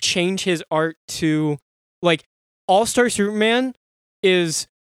kind of change his art to like All-Star Superman is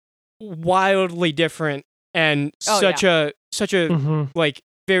wildly different and such a like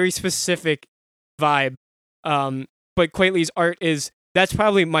very specific vibe. But Quietly's art that's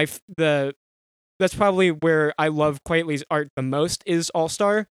probably that's probably where I love Quietly's art the most is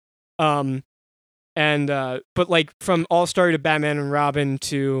All-Star. But like from All-Star to Batman and Robin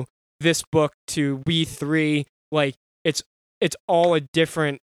to this book to We 3, like it's all a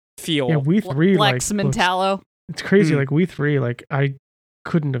different feel. Yeah, We 3 Lex Mentallo. It's crazy. Like We 3, like I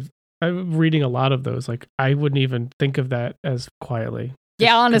couldn't have. I'm reading a lot of those. Like I wouldn't even think of that as Quietly.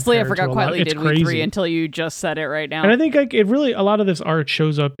 Yeah, honestly, I forgot Quietly did crazy. We 3 until you just said it right now. And I think like it really a lot of this art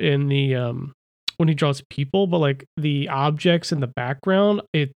shows up in the when he draws people, but like the objects in the background,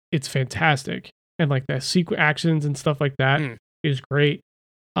 it's fantastic. And like the sequence actions and stuff like that is great.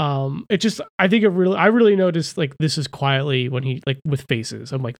 It just I really noticed like this is Quietly when he like with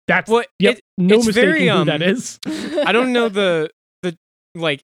faces. I'm like that's no mistaking who that is. I don't know the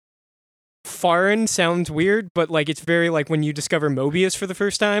like foreign sounds weird, but like it's very like when you discover Mobius for the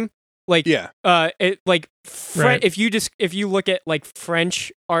first time. Like it like right. if you look at like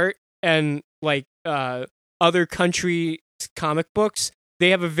French art and like other country comic books, they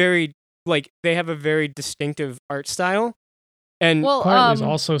have a very distinctive art style. And Quietly's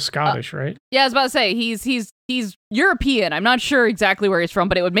also Scottish, right? Yeah, I was about to say he's European. I'm not sure exactly where he's from,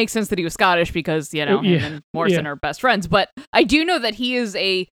 but it would make sense that he was Scottish because him and Morrison are best friends. But I do know that he is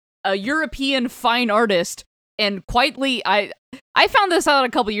a European fine artist, and Quietly, I found this out a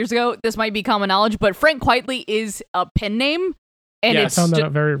couple years ago. This might be common knowledge, but Frank Quietly is a pen name, and I found that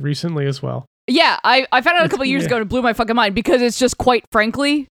out very recently as well. Yeah, I found out a couple years ago, and it blew my fucking mind because it's just quite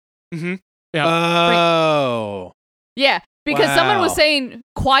frankly. Mm-hmm. Yeah. Oh. Yeah, because someone was saying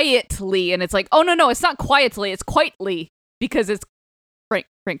quietly, and it's like, oh no, it's not quietly, it's quietly because it's Frank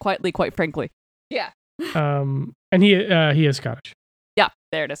Quietly, quite frankly. Yeah. And he is Scottish. Yeah,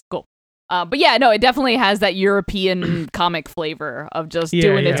 there it is. Cool. But yeah, no, it definitely has that European comic flavor of just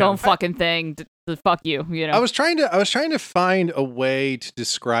doing its own fucking thing. To fuck you, I was trying to find a way to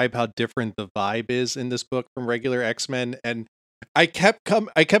describe how different the vibe is in this book from regular X-Men, and I kept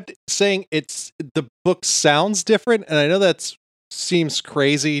saying the book sounds different, and I know that seems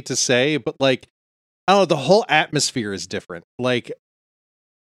crazy to say, but like I don't know, the whole atmosphere is different. Like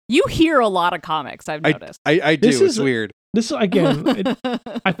you hear a lot of comics, I've noticed. I do. It's weird. This again,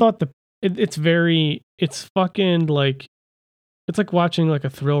 I thought it's fucking like it's like watching like a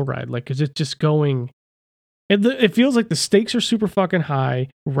thrill ride. Like is it just going? It feels like the stakes are super fucking high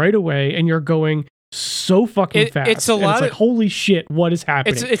right away, and you're going so fucking fast. It's a lot. It's like holy shit, what is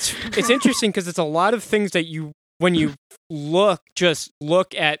happening? It's interesting because it's a lot of things that you when you look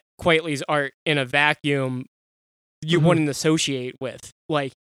at Quietly's art in a vacuum, you wouldn't associate with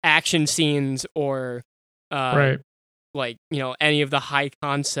like action scenes or right. Like any of the high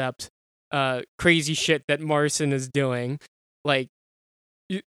concept crazy shit that Morrison is doing. Like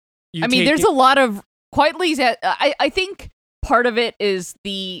there's a lot of Quietly's. I think part of it is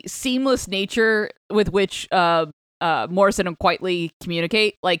the seamless nature with which Morrison and Quietly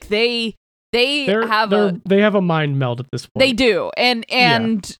communicate. Like they have a mind meld at this point. They do,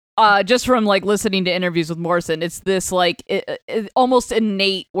 and just from like listening to interviews with Morrison, it's this like it almost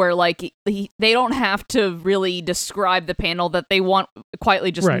innate where like they don't have to really describe the panel that they want.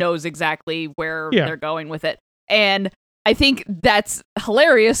 Quietly just knows exactly where they're going with it, and I think that's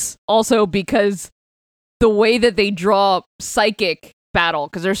hilarious. Also because the way that they draw psychic battle,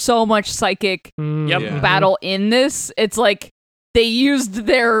 because there's so much psychic battle in this, it's like they used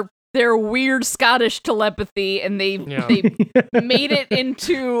their weird Scottish telepathy and they made it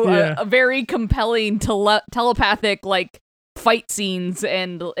into a very compelling telepathic like fight scenes,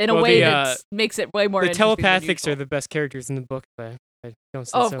 and in a Well, way the, that makes it way more The interesting than telepathics usual. are the best characters in the book. I don't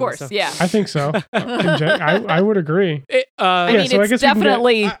say Oh, so of course, myself. yeah. I think so. I would agree. I Yeah, mean, so I it's guess we can get-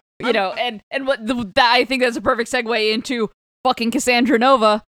 definitely and what that I think that's a perfect segue into fucking Cassandra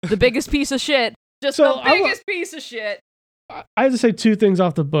Nova, the biggest piece of shit, just So the biggest piece of shit. I have to say two things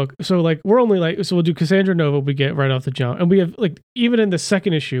off the book. So like we're only like so we'll do Cassandra Nova, we get right off the jump. And we have like even in the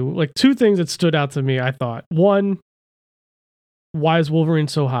second issue, like two things that stood out to me, I thought. One, why is Wolverine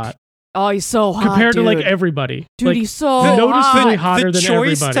so hot? Oh, he's so hot, Compared dude. to like everybody. Dude, like, he's so noticeably hot. hotter the than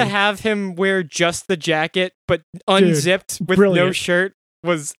choice everybody. to have him wear just the jacket but unzipped with no brilliant. shirt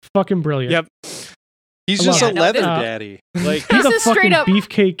was fucking brilliant. Yep. He's I just love a it. leather No, daddy. Like He's This a is fucking straight up-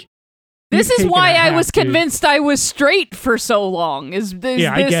 beefcake. This is beefcake and why a I half, was dude. convinced I was straight for so long. Is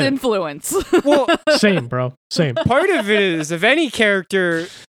Yeah, I this get it. influence? well. Same, bro. Same. Part of it is if any character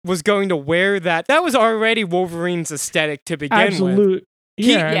was going to wear that was already Wolverine's aesthetic to begin with. Absolute.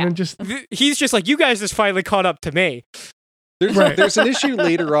 Yeah, yeah. and then just He's just like, you guys just finally caught up to me. there's Right. there's an issue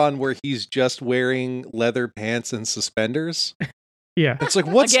later on where he's just wearing leather pants and suspenders. yeah. It's like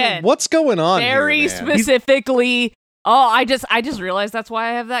Again, what's going on Very here, man? specifically. Oh, I just realized that's why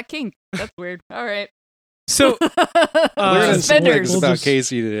I have that kink. That's weird. All right. So Learning some Suspenders. things We'll about just-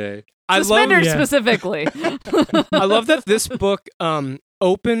 Casey today. I love Suspenders yeah. specifically. I love that this book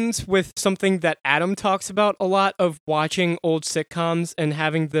opens with something that Adam talks about a lot of watching old sitcoms and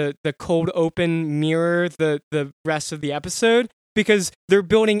having the cold open mirror the rest of the episode because they're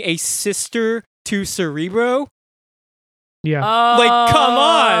building a sister to Cerebro. Yeah. Like, come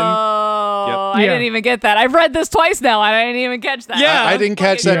on. Oh, Yep. I Yeah. didn't even get that. I've read this twice now. I didn't even catch that. Yeah. I didn't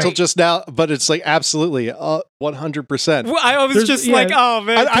catch that Yeah. till just now, but it's like absolutely 100%. Well, I was There's- just yeah. like, oh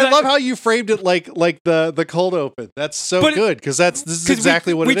man. I love how you framed it like the cold open. That's so But- good because this is 'cause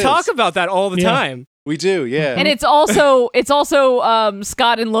exactly what we it is. talk about that all the Yeah. time. We do, yeah. And it's also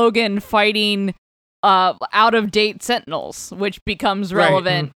Scott and Logan fighting out of date Sentinels, which becomes Right.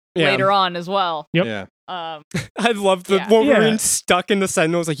 relevant Yeah. later on as well. Yep. Yeah. I love the Yeah. Wolverine Yeah. stuck in the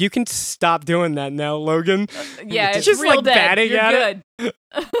Sentinels. Like, you can stop doing that now, Logan. Yeah, It's it's just, real like, dead. batting You're at good.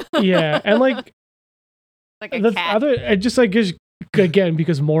 Yeah. And like Like a the cat. other, it just like is again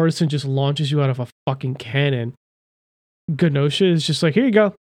because Morrison just launches you out of a fucking cannon. Genosha is just like, here you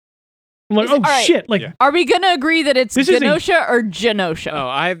go. I'm like, Is- oh all right. shit! Like Yeah. Are we gonna agree that it's This is a- Genosha or Genosha? Oh,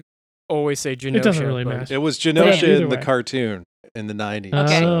 I always say Genosha. it doesn't really but- matter. It was Yeah, Genosha either in the way. cartoon in the 90s.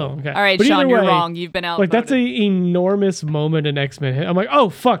 Okay. Oh, okay. All right, But Sean, either you're way, wrong. You've been out. Like that's a enormous moment in X-Men. I'm like, oh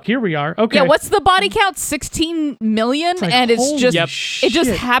fuck, here we are. Okay. Yeah, what's the body count? 16 million, It's like, and it's holy just Yep. it just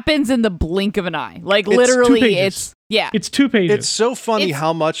shit. happens in the blink of an eye. Like It's 2 literally, pages. it's yeah. It's 2 pages. It's so funny It's-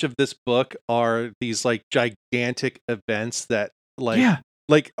 how much of this book are these like gigantic events that like yeah.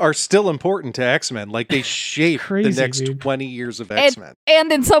 like are still important to X-Men. Like they shape Crazy, the next dude. 20 years of X-Men. And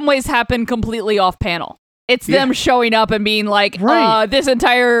in some ways, happen completely off panel. It's Yeah. them showing up and being like, Right. this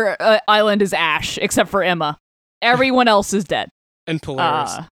entire island is ash except for Emma. Everyone else is dead. And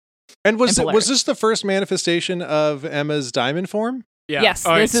Polaris. And was And Polaris. this the first manifestation of Emma's diamond form? yeah. Yes,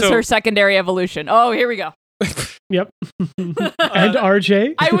 All right, this is so- her secondary evolution. Oh, here we go. Yep. And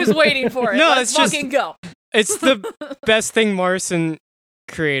RJ. I was waiting for it. No, Let's it's just- fucking go. It's the best thing Morrison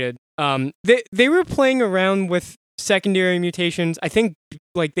created. They were playing around with secondary mutations. I think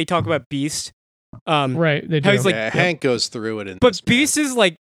like they talk about Beast. Right. They do. How he's like- yeah, Yep. Hank goes through it in But this, man. Beast is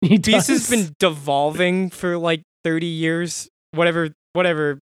like He Beast has does. been devolving for like 30 years. Whatever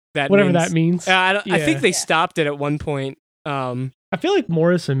that whatever means. that means. I Yeah. think they Yeah. stopped it at one point. I feel like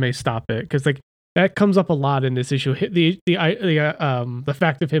Morrison may stop it because like that comes up a lot in this issue. The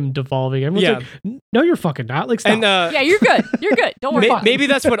fact of him devolving. Everyone's Yeah. like, no, you're fucking not. Like, stop. And Yeah, you're good. You're good. Don't worry. Fine. maybe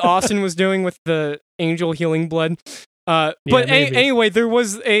that's what Austin was doing with the angel healing blood. But maybe. anyway, there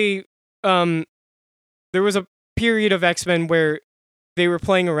was a period of X-Men where they were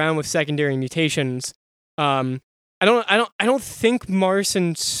playing around with secondary mutations. I don't think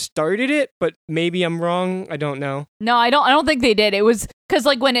Morrison started it, but maybe I'm wrong. I don't know. No, I don't think they did. It was because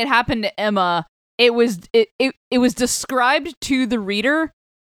like when it happened to Emma, it was described to the reader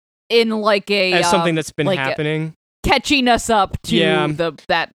in like a As something that's been like happening. catching us up to Yeah.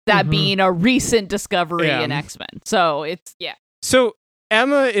 that Mhm. being a recent discovery Yeah. in X-Men. So it's So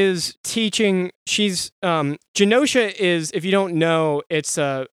Emma is teaching. She's Genosha is, if you don't know, it's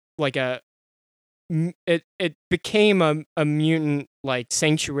it became a mutant like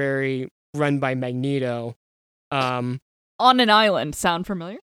sanctuary run by Magneto. on an island. Sound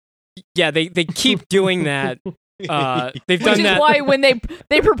familiar? Yeah, they keep doing that. They've Which done is that. why when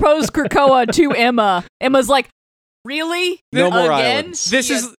they proposed Krakoa to Emma, Emma's like, Really? No more Again? islands. This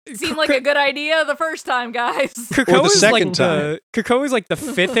Yeah, is seemed like a good idea the first time, guys. Krakoa the is second like time. Krakoa is like the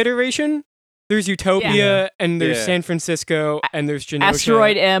 5th iteration. There's Utopia, and there's Yeah. San Francisco, and there's Genosha.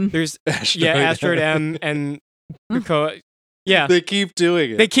 Asteroid M. There's Asteroid M and Krakoa. Yeah, They keep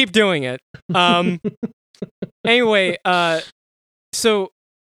doing it. they keep doing it. Anyway, so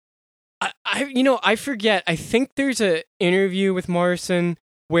I forget. I think there's a interview with Morrison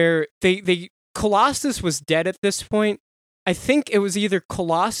where they Colossus was dead at this point. I think it was either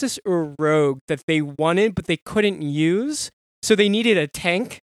Colossus or Rogue that they wanted, but they couldn't use, so they needed a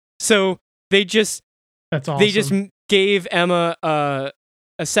tank. So they just That's awesome. they just gave Emma a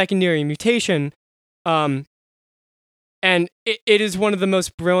secondary mutation, and it is one of the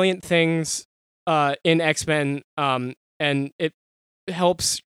most brilliant things in X-Men, and it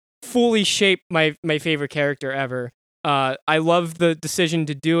helps fully shape my favorite character ever. I love the decision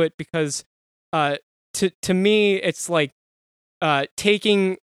to do it because to me it's like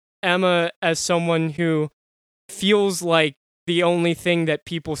taking Emma as someone who feels like the only thing that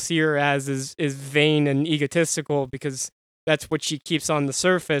people see her as is vain and egotistical because that's what she keeps on the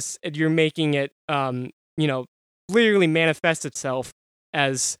surface, and you're making it literally manifest itself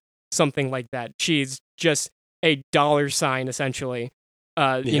as something like that. She's just a dollar sign essentially.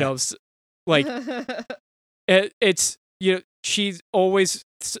 Like it's she's always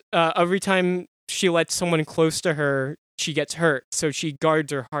every time she lets someone close to her, she gets hurt, so she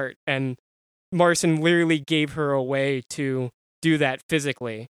guards her heart, and Morrison literally gave her a way to do that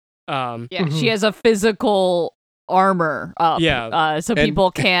physically. Yeah, she has a physical armor up. Yeah. So And-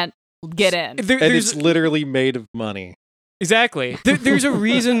 people can't get in. and There's it's literally made of money. exactly. There's a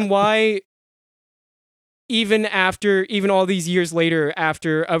reason why even all these years later,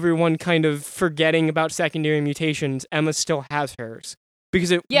 after everyone kind of forgetting about secondary mutations, Emma still has hers.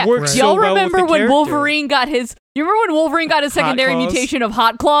 Because it Yeah, works Right. so y'all well with remember the when character. Wolverine got his? You remember when Wolverine got his Hot secondary claws? mutation of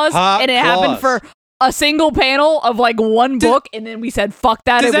hot claws, Hot and it happened claws. for a single panel of like one book, and then we said, "Fuck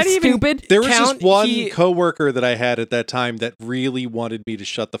that! Does It was that even- stupid." There was Count, just one he- coworker that I had at that time that really wanted me to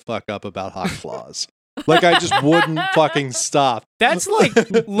shut the fuck up about hot claws. Like I just wouldn't fucking stop. That's like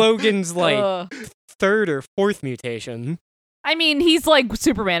Logan's like Ugh. 3rd or 4th mutation. I mean, he's like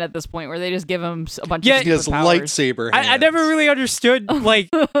Superman at this point, where they just give him a bunch Yeah, of He has superpowers. lightsaber hands. I never really understood like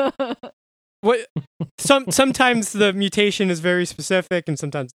what sometimes the mutation is very specific and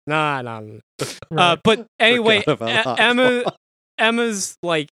sometimes nah. Right. But anyway, Forgot about hot Emma's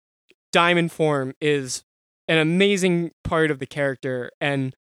like diamond form is an amazing part of the character,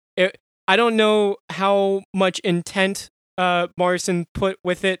 and I don't know how much intent Morrison put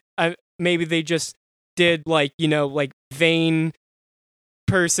with it. Maybe they just did like vain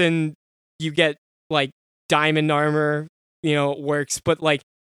person, you get like diamond armor, works, but like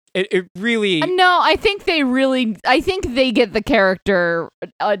it really No, I think they get the character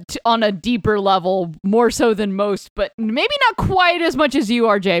on a deeper level, more so than most, but maybe not quite as much as you,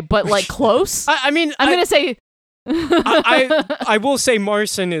 RJ, but like close. I mean I'm gonna say. I will say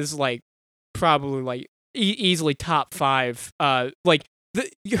Morrison is like probably like easily top 5. Like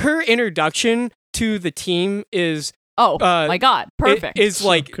her introduction to the team is Oh my god, perfect. Is So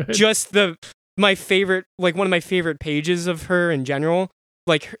like good. just my favorite, like one of my favorite pages of her in general.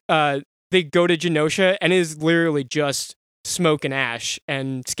 Like they go to Genosha and it is literally just smoke and ash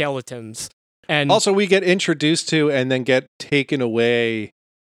and skeletons. And Also, we get introduced to and then get taken away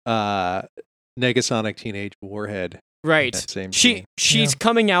Negasonic Teenage Warhead. right, That same she's Yeah.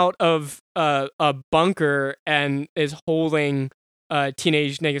 coming out of a bunker and is holding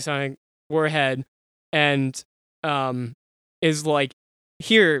Teenage Negasonic Warhead and is like,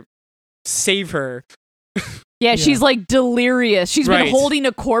 here, save her. Yeah, she's like delirious. She's Right. been holding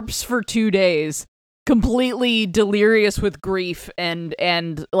a corpse for 2 days, completely delirious with grief, and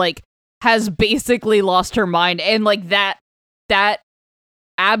like has basically lost her mind. And like that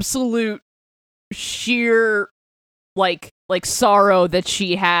absolute sheer like sorrow that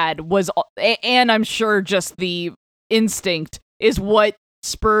she had was, and I'm sure just the instinct is what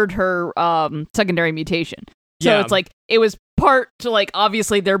spurred her secondary mutation. So Yeah. it's like it was part to like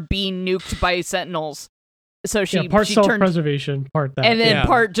obviously they're being nuked by Sentinels. So she part she turned, self-preservation, part that. and then Yeah.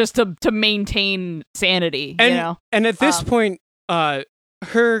 part just to maintain sanity. And you know, and at this Um, point,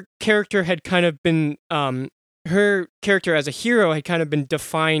 her character had kind of been her character as a hero had kind of been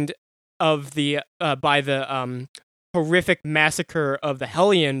defined of the by the horrific massacre of the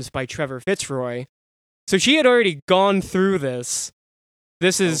Hellions by Trevor Fitzroy. So she had already gone through this.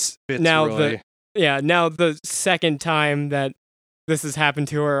 This is now Fitzroy. the second time that this has happened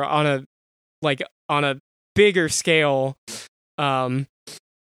to her on a bigger scale.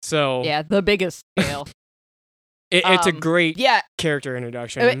 So yeah, the biggest scale. It's a great yeah. character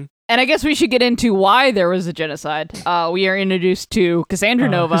introduction. And I guess we should get into why there was a genocide. We are introduced to Cassandra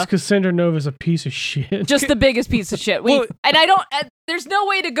Nova. Because Cassandra Nova is a piece of shit. Just the biggest piece of shit. There's no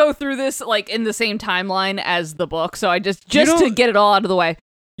way to go through this like in the same timeline as the book. So I just to get it all out of the way.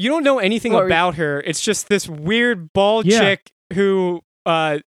 You don't know anything about her. It's just this weird bald chick who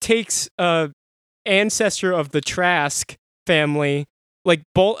takes a ancestor of the Trask family. Like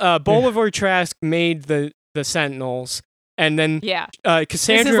Bolivar Trask made the Sentinels. And then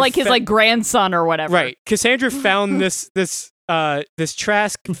Cassandra, this is like his like grandson or whatever. Right. Cassandra found this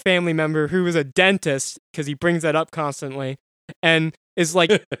Trask family member who was a dentist, because he brings that up constantly, and is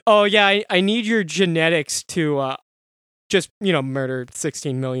like, oh yeah, I need your genetics to just murder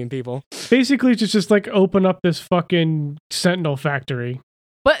 16 million people. Basically, just like open up this fucking Sentinel factory.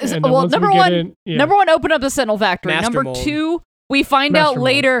 But number one, open up the Sentinel factory. Master Number mold. 2, we find out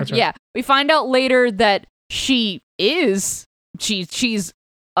later. Right. Yeah, we find out later that she's the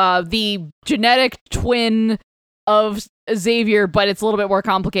genetic twin of Xavier, but it's a little bit more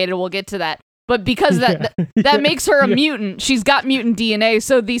complicated. We'll get to that. But because that makes her a mutant, she's got mutant DNA,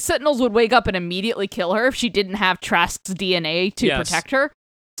 so the Sentinels would wake up and immediately kill her if she didn't have Trask's DNA to protect her.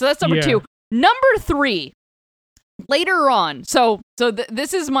 So that's number 2. Number 3, later on. So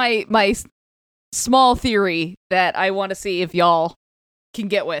this is my small theory that I want to see if y'all can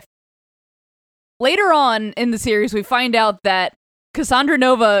get with. Later on in the series, we find out that Cassandra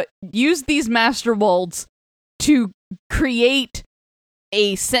Nova used these master molds to create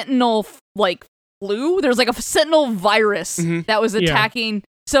a Sentinel flu. There's like a Sentinel virus that was attacking.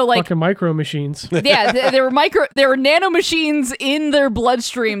 So like fucking micro machines. Yeah, there were nano machines in their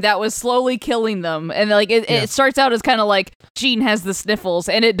bloodstream that was slowly killing them, and like it starts out as kind of like Jean has the sniffles,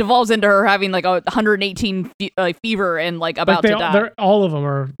 and it devolves into her having like 118 fever and like about to die. All of them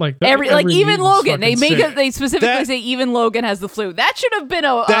are like even Logan. They make sick. they specifically say even Logan has the flu. That should have been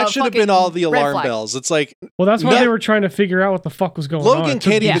all the alarm bells. It's like, well, that's why they were trying to figure out what the fuck was going on. Logan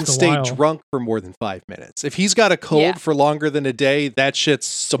can't even stay drunk for more than 5 minutes. If he's got a cold for longer than a day, that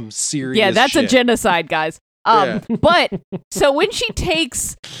shit's some serious that's shit. a genocide, guys. But so when she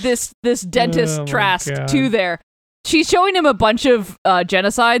takes this dentist Trask to there, she's showing him a bunch of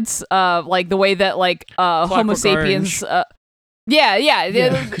genocides, like the way that like Homo sapiens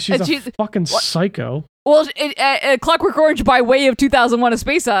because she's a fucking psycho. Well, Clockwork Orange by way of 2001: A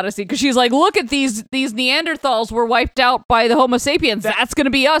Space Odyssey, because she's like, look at these Neanderthals were wiped out by the Homo sapiens. That's gonna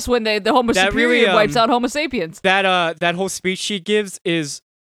be us when the Homo superior wipes out Homo sapiens. That whole speech she gives is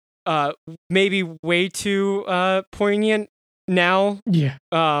maybe way too poignant now.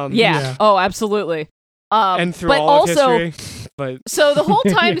 Oh, absolutely. And through all of history. But so the whole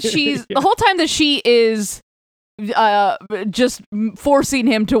time that she is just forcing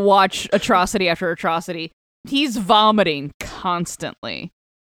him to watch atrocity after atrocity, he's vomiting constantly.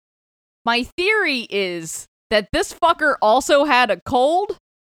 My theory is that this fucker also had a cold,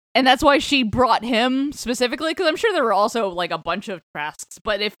 and that's why she brought him specifically, because I'm sure there were also like a bunch of Trasks.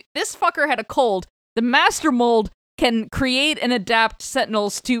 But if this fucker had a cold, the Master Mold can create and adapt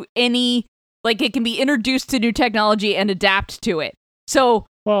Sentinels to any, like it can be introduced to new technology and adapt to it. So,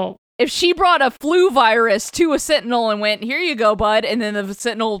 if she brought a flu virus to a Sentinel and went, here you go, bud, and then the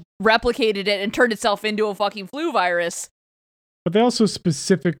Sentinel replicated it and turned itself into a fucking flu virus. But they also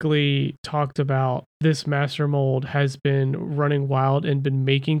specifically talked about this Master Mold has been running wild and been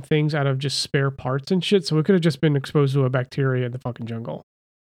making things out of just spare parts and shit, so it could have just been exposed to a bacteria in the fucking jungle.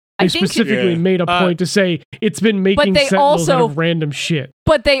 They specifically made a point to say it's been making Sentinels out of random shit.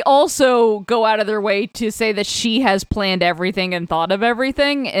 But they also go out of their way to say that she has planned everything and thought of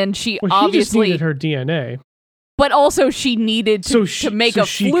everything, and she obviously just needed her DNA. But also she needed to make a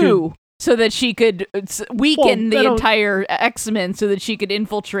flu so that she could weaken the entire X-Men so that she could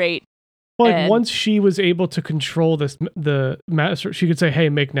infiltrate. Well, once she was able to control the Master, she could say, hey,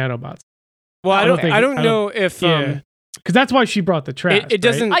 make nanobots. Well, I don't know if because that's why she brought the Trask. It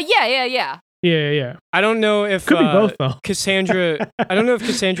doesn't. Right? Yeah. I don't know if could be both though. Cassandra. I don't know if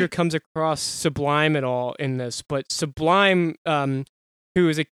Cassandra comes across Sublime at all in this, but Sublime, who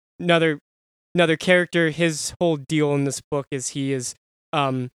is another character, his whole deal in this book is he is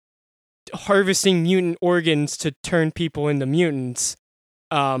harvesting mutant organs to turn people into mutants.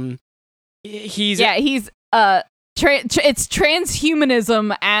 He's it's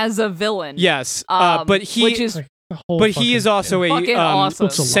transhumanism as a villain. Yes, but he is also a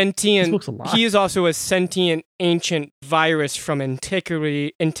sentient. He is also a sentient ancient virus from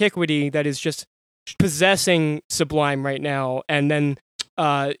antiquity that is just possessing Sublime right now, and then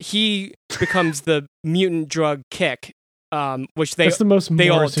he becomes the mutant drug kick, which they That's the most all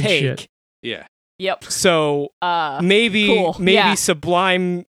Morrison take. Shit. Yeah. Yep. So maybe cool. Yeah.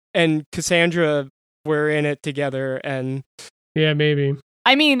 Sublime and Cassandra were in it together, and Yeah, maybe.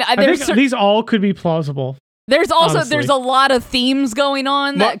 I mean, I think these all could be plausible. There's also honestly. there's a lot of themes going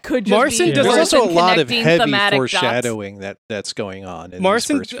on that could just Marcin be does There's also a person lot of connecting heavy thematic foreshadowing that's going on in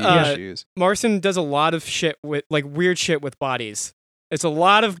Marcin, these first few issues. Marcin does a lot of shit with like weird shit with bodies. It's a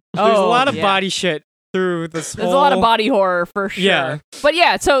lot of there's a Oh, lot of yeah. body shit through this. There's a lot of body horror for sure. Yeah. But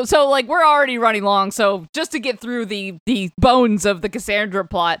yeah, so like we're already running long, so just to get through the bones of the Cassandra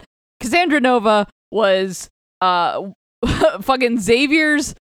plot, Cassandra Nova was fucking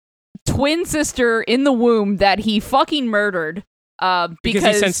Xavier's twin sister in the womb that he fucking murdered because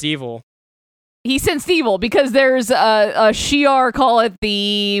he sensed evil. He sensed evil because there's a Shi'ar, call it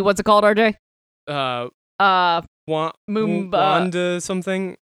the what's it called, RJ? Wanda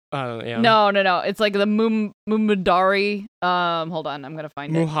something. Yeah. No. It's like the Mumudari. Hold on, I'm gonna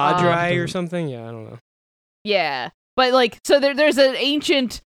find it. Muhadrai or something. Yeah, I don't know. Yeah, but like, so there's an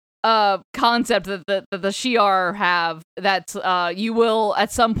ancient concept that the Shi'ar have that you will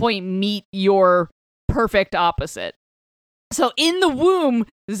at some point meet your perfect opposite. So in the womb,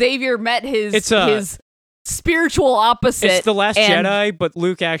 Xavier met his spiritual opposite. It's the Last Jedi, but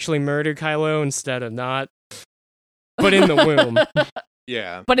Luke actually murdered Kylo instead of not. But in the womb.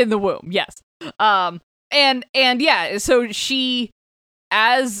 Yeah. But in the womb, yes. And yeah, so she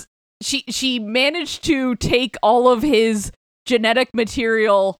managed to take all of his genetic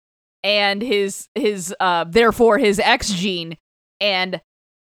material and his therefore his X gene and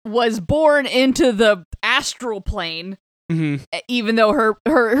was born into the astral plane. Mm-hmm. Even though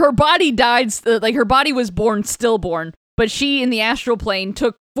her body died, like her body was born stillborn, but she in the astral plane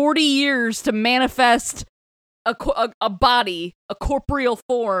took 40 years to manifest a body, a corporeal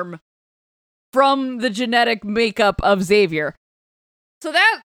form from the genetic makeup of Xavier. So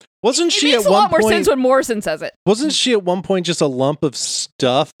that wasn't she makes at a one lot point? More sense when Morrison says it. Wasn't she at one point just a lump of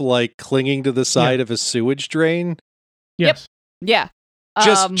stuff like clinging to the side of a sewage drain? Yes. Yeah.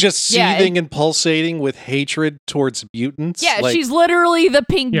 Just seething and pulsating with hatred towards mutants. Yeah, like, she's literally the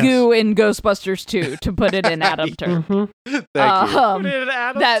pink goo in Ghostbusters 2, to put it in Adam terms. Thank you. Put it in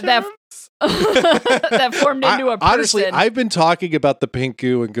Adam that formed into a person. Honestly, I've been talking about the pink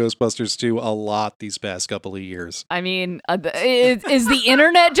goo in Ghostbusters 2 a lot these past couple of years. I mean, is the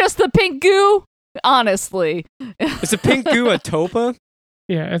internet just the pink goo? Honestly. Is the pink goo a topa?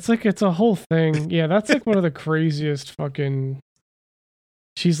 Yeah, it's a whole thing. Yeah, that's like one of the craziest fucking...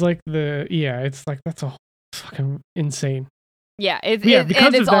 She's like it's like that's a fucking insane. Yeah,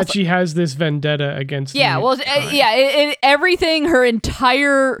 because of that, also, she has this vendetta against. everything. Her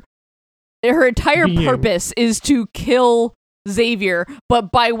entire purpose is to kill Xavier,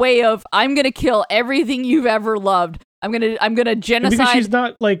 but by way of I'm gonna kill everything you've ever loved. I'm gonna genocide. Because she's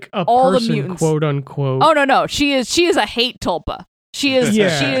not like a all person, the mutants. quote unquote. Oh no, she is a hate tulpa. She is.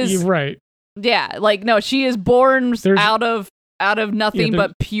 You're right. Yeah, like no, she is born out of nothing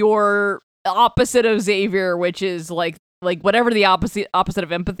but pure opposite of Xavier, which is like whatever the opposite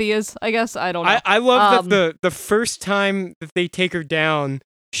of empathy is, I guess. I don't know. I love that the first time that they take her down,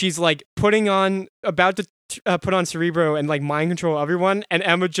 she's like about to put on Cerebro and like mind control everyone, and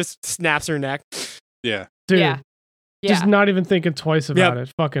Emma just snaps her neck. Yeah. Dude. Yeah. Just not even thinking twice about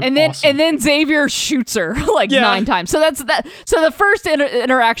it. Fucking awesome. And then Xavier shoots her like 9 times. So that's that. So the first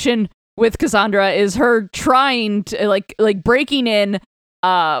interaction with Cassandra is her trying to like breaking in,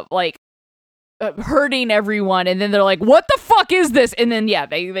 hurting everyone, and then they're like, "What the fuck is this?" And then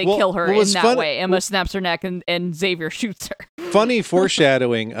they kill her in that way. Emma snaps her neck, and Xavier shoots her. Funny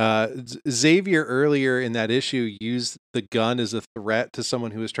foreshadowing. Xavier earlier in that issue used the gun as a threat to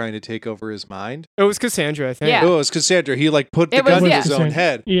someone who was trying to take over his mind. It was Cassandra, I think. Yeah. Oh, it was Cassandra. He like put the gun to his own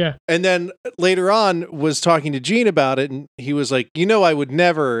head. Yeah. And then later on was talking to Jean about it, and he was like, I would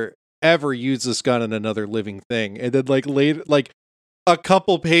never ever use this gun on another living thing. And then like later, like a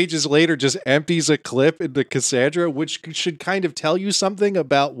couple pages later, just empties a clip into Cassandra, which should kind of tell you something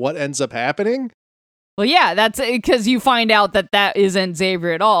about what ends up happening. Well, yeah, that's because you find out that isn't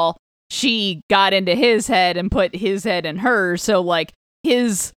Xavier at all. She got into his head and put his head in hers. So like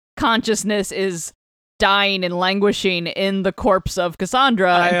his consciousness is dying and languishing in the corpse of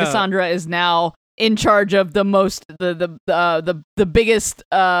Cassandra, and Cassandra is now in charge of the biggest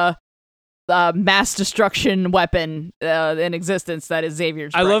mass destruction weapon in existence, that is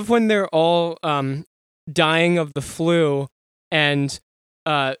Xavier's brain. I love when they're all dying of the flu, and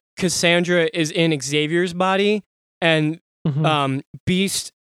Cassandra is in Xavier's body, and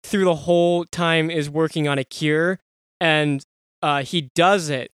Beast through the whole time is working on a cure, and he does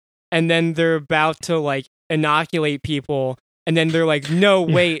it, and then they're about to like inoculate people, and then they're like, no,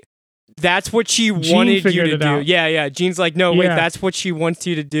 wait, that's what she Jean wanted you figured to it do. out. Yeah. Jean's like, no, wait, Yeah. that's what she wants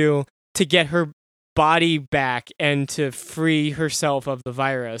you to do to get her body back and to free herself of the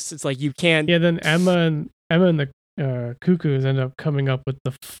virus. It's like you can't. Yeah, then Emma and the Cuckoos end up coming up with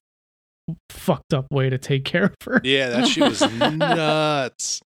the fucked up way to take care of her. Yeah, that shit was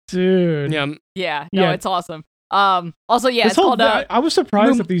nuts. Dude. Yeah, Yeah, Yeah. it's awesome. Also, yeah, This it's called I was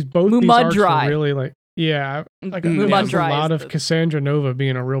surprised that these arcs Mumudrai. were really like, yeah, like Mm, there's yeah. a Mumudrai lot is of Cassandra Nova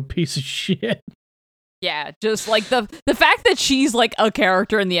being a real piece of shit. Yeah, just like the fact that she's like a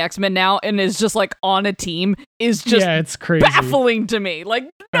character in the X-Men now and is just like on a team is just Yeah, it's crazy. baffling to me. Like,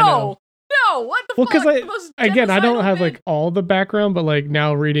 know. no, what the Well, fuck? because The most I don't genocidal have thing. like all the background, but like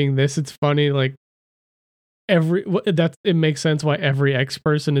now reading this, it's funny. Like it makes sense why every X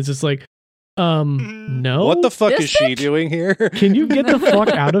person is just like, no. What the fuck This is she bitch? doing here? Can you get the fuck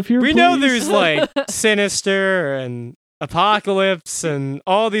out of here? we know please? there's like Sinister and Apocalypse and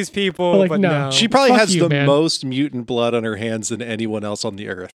all these people, But, like, but no. no. She probably Fuck has you, the man. most mutant blood on her hands than anyone else on the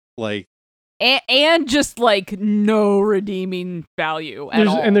earth. Like, and just like no redeeming value at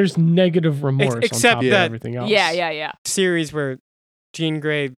all. And there's negative remorse except on top of that- everything else. yeah. series where Jean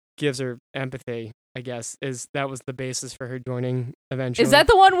Grey gives her empathy, I guess, that was the basis for her joining eventually. Is that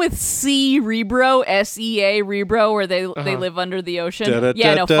the one with Sea Rebro, SEA Rebro, where they live under the ocean?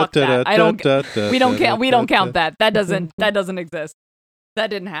 Yeah, no, fuck that. I don't. We don't count. We don't count that. That doesn't exist. That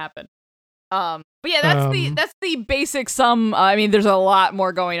didn't happen. But yeah, that's the basic sum. I mean, there's a lot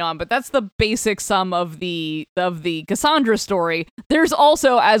more going on, but that's the basic sum of the Cassandra story. There's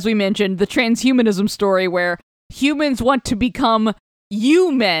also, as we mentioned, the transhumanism story where humans want to become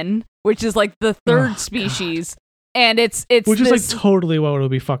human, which is like the third species, and it's which is this, like totally what it'll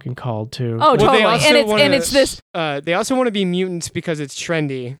be fucking called too. oh, Well, they totally, also and wanna- it's this. They also want to be mutants because it's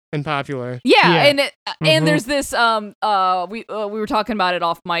trendy and popular. Yeah, Yeah. and Mhm. there's this we were talking about it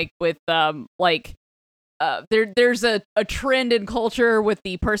off mic with there's a trend in culture with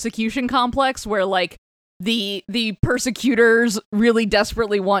the persecution complex where like the persecutors really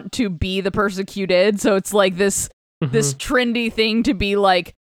desperately want to be the persecuted, so it's like this this trendy thing to be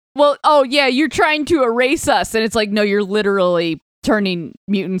like, well, oh yeah, you're trying to erase us, and it's like, no, you're literally turning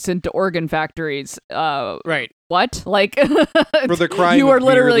mutants into organ factories. Right. What? Like For the crime you of are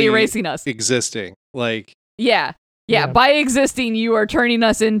literally merely erasing us. existing. Like, Yeah. Yeah. By existing, you are turning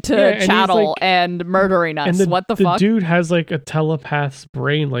us into Yeah, and he's chattel like- and murdering us. and What the fuck? dude has like a telepath's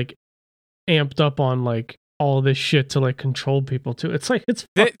brain like amped up on like all this shit to like control people too. It's like it's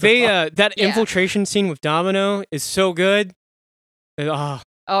fucked up. That Yeah. infiltration scene with Domino is so good. Oh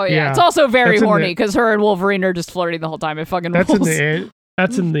yeah. Yeah. It's also very That's in horny the- because her and Wolverine are just flirting the whole time. It fucking that's in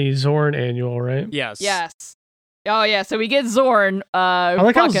rules. the Zorn annual, right? yes. Yes. Oh yeah. So we get Zorn. I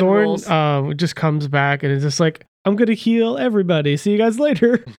like how fucking Zorn rules. just comes back and is just like, I'm gonna heal everybody. See you guys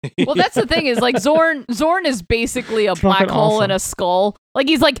later. Well, that's the thing is like Zorn is basically a It's fucking black hole awesome. in a skull. Like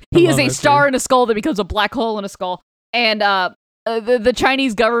he I is love a it, star dude. in a skull that becomes a black hole in a skull. And the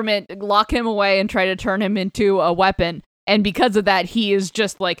Chinese government lock him away and try to turn him into a weapon. And because of that, he is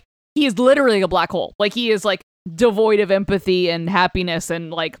literally a black hole. Like he is like devoid of empathy and happiness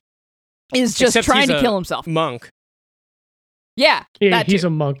and like is just Except trying he's to a kill himself. Monk. Yeah. Yeah, that he's too. a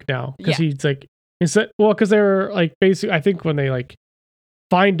monk now because he's like, because they were like basically, I think when they like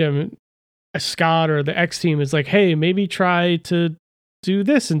find him, Scott or the X team is like, hey, maybe try to do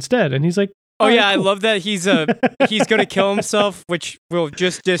this instead, and he's like, Oh "Alright, yeah, I cool." love that he's gonna kill himself, which will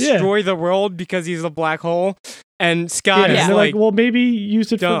just destroy the world because he's a black hole. And Scott Yeah, is and they're like, well, maybe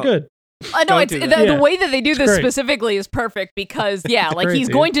use it don't. for good. I know Don't it's do the, that. Yeah. the way that they do It's this great. specifically is perfect because It's like great, he's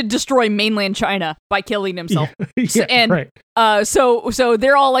dude. going to destroy mainland China by killing himself. Yeah, and- right. So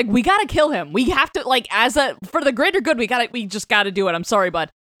they're all like, we gotta kill him. We have to like for the greater good. We just gotta do it. I'm sorry, bud.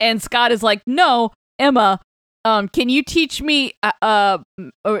 And Scott is like, no, Emma. Can you teach me? Yeah,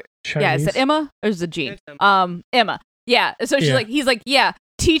 is Chinese. it Emma or is it Jean? It's Emma. Yeah. So Yeah. he's like, yeah.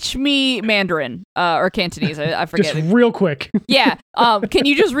 Teach me Mandarin or Cantonese. I forget. Just real quick. Yeah. Can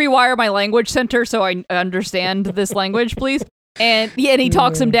you just rewire my language center so I understand this language, please? And he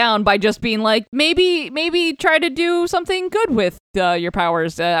talks him down by just being like, maybe try to do something good with your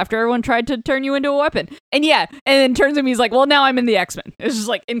powers after everyone tried to turn you into a weapon. And then turns him. He's like, well, now I'm in the X-Men. It's just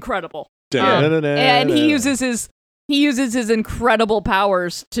like incredible. And he uses his incredible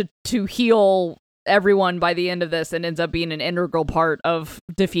powers to heal everyone by the end of this, and ends up being an integral part of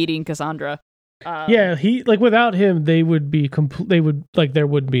defeating Cassandra. Yeah, he like without him, they would be there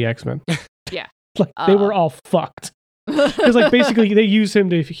wouldn't be X-Men. Yeah. Like they were all fucked because like basically they use him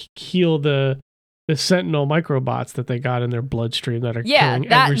to heal the the Sentinel microbots that they got in their bloodstream that are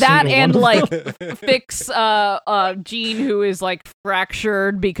killing every that single and one of like them. fix Jean, who is like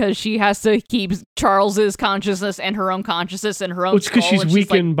fractured because she has to keep Charles's consciousness and her own consciousness and her own. It's because skull, she's and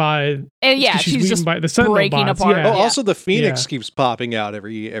weakened by. and yeah, she's she's just weakened by the Sentinel breaking bots. apart. Yeah. Oh, also the Phoenix Yeah. keeps popping out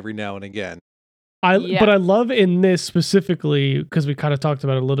every now and again. Yeah. But I love in this specifically because we kind of talked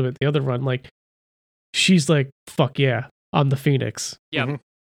about it a little bit the other run. Like, she's like, "Fuck yeah, I'm the Phoenix. Yeah. Mhm.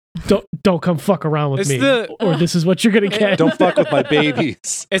 Don't come fuck around with It's me, the- or this is what you're gonna get." Don't fuck with my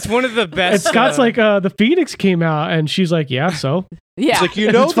babies. It's one of the And best. Scott's like, the Phoenix came out, and she's like, "Yeah, so yeah. It's like,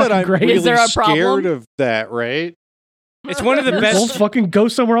 you know It's that fucking I'm great. really Is there a scared problem? of that, right? it's one of the we'll best. fucking go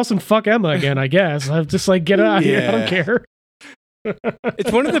somewhere else and fuck Emma again, I guess. I'm just like, get out of here. I don't Yeah. care."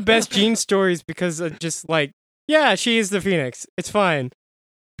 It's one of the best Jean stories because of just like, yeah, she is the Phoenix. It's fine.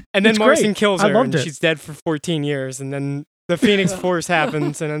 And then It's Marston great. kills I her, loved and it. she's dead for 14 years. And then the Phoenix Force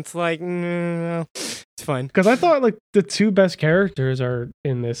happens, and it's like, no, it's fine. Because I thought like the two best characters are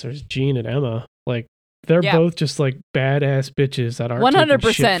in this are Jean and Emma. Like, they're Yeah. both just like badass bitches that aren't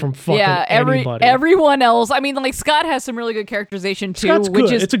 100%. from fucking Yeah, anybody. everyone else. I mean, like Scott has some really good characterization too, Scott's which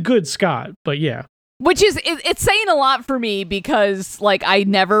good. is It's a good Scott, but yeah. it's saying a lot for me because like I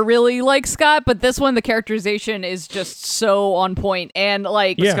never really like Scott, but this one the characterization is just so on point and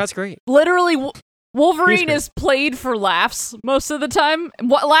like Yeah. Scott's great. literally Wolverine great. is played for laughs most of the time.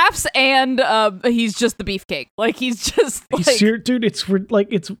 What laughs and he's just the beefcake. Like he's just like, Dude, it's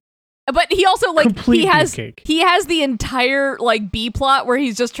but he also like complete he has beefcake. he has the entire like B plot where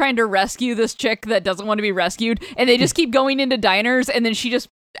he's just trying to rescue this chick that doesn't want to be rescued, and they just keep going into diners, and then she just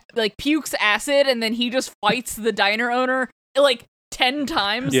like pukes acid, and then he just fights the diner owner like 10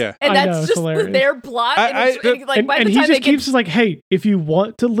 times. Yeah. and I that's know, it's just hilarious. their plot. And it's, like by and the he time they just get keeps like, hey, if you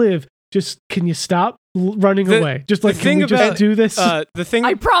want to live, just can you stop running The- away? Just the like, can thing we just about, do this? The thing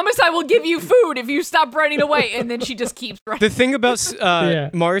I promise I will give you food if you stop running away, and then she just keeps running. The thing about Yeah.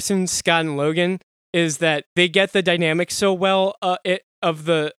 Morrison, Scott, and Logan is that they get the dynamic so well.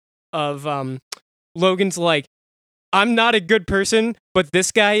 Logan's like, I'm not a good person, but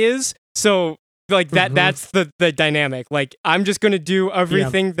this guy is. So like that. Mhm. That's the dynamic. Like I'm just gonna do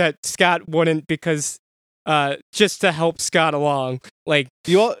everything that Scott wouldn't because just to help Scott along. Like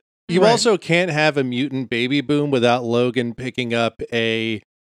You Right. also can't have a mutant baby boom without Logan picking up a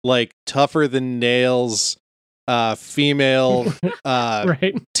like tougher than nails female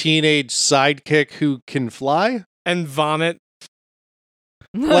right? teenage sidekick who can fly. and vomit.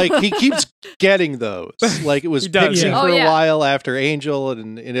 Like he keeps getting those. Like it was He does, Pixie yeah. for Oh, a yeah. while after Angel,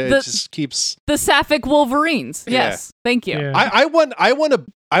 and it The- just keeps. The Sapphic Wolverines. Yeah. Yes, thank you. Yeah.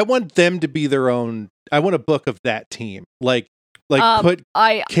 I want them to be their own. I want a book of that team. Like put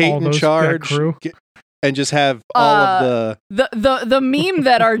I Kate All in those- that charge crew. and just have all of the. the meme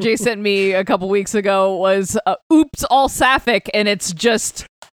that RJ sent me a couple weeks ago was "Oops, all Sapphic," and it's just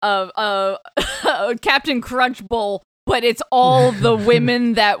Captain Crunchbull, but it's all the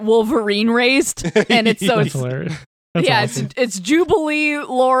women that Wolverine raised, and it's so That's it's, hilarious. That's yeah, awesome. it's Jubilee,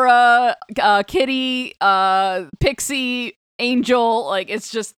 Laura, Kitty, Pixie, Angel. Like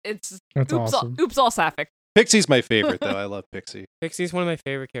it's That's oops, awesome. oops, all Sapphic. Pixie's my favorite though. I love Pixie. Pixie's one of my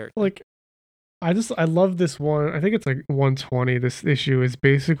favorite characters. Like, I love this one. I think it's like 120. This issue is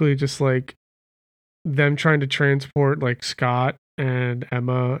basically just like them trying to transport like Scott and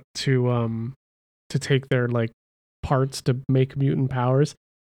Emma to take their like parts to make mutant powers,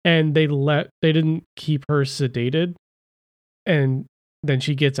 and they didn't keep her sedated, and then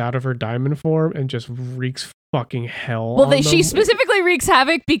she gets out of her diamond form and just wreaks fucking hell. Well, on she them. specifically wreaks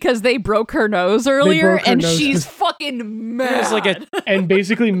havoc because they broke her nose earlier, broke her and nose she's 'cause- fucking mad. was like a- and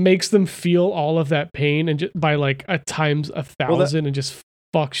basically makes them feel all of that pain and by like a times 1,000 and just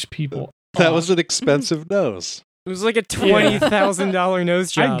fucks people. That up. was an expensive nose. It was like a $20,000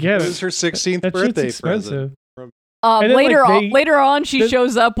 nose job. I get It it. was her 16th That shit's birthday present. expensive. And then, later like, later on, she then-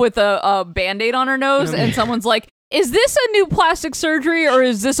 shows up with a Band-Aid on her nose, and someone's like, "Is this a new plastic surgery or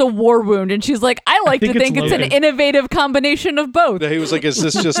is this a war wound?" And she's like, "I like to think think it's it's an Logan. innovative combination of both." He was like, "Is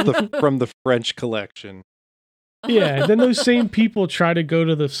this just from the French collection?" Yeah, then those same people try to go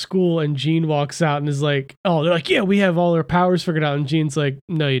to the school and Jean walks out and is like, oh, they're like, yeah, we have all our powers figured out. And Jean's like,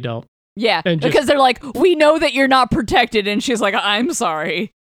 no, you don't. Yeah, And just- because they're like, "We know that you're not protected," and she's like, "I'm sorry."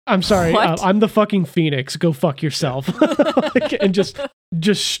 I'm sorry, What? I'm the fucking Phoenix. Go fuck yourself. Like, and just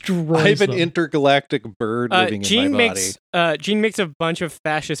destroys I have an them. intergalactic bird living Jean in my body. Jean makes a bunch of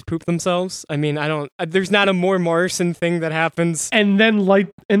fascists poop themselves. I mean, I don't. There's not a more Morrison thing that happens. and then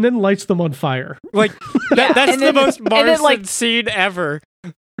lights them on fire. Like Yeah, that's and the then- most and then, Morrison like- scene ever.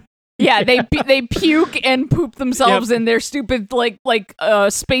 Yeah, they puke and poop themselves in their stupid like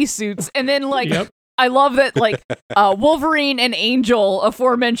spacesuits, and then like I love that like Wolverine and Angel,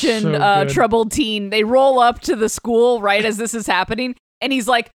 aforementioned troubled teen, they roll up to the school right as this is happening, and he's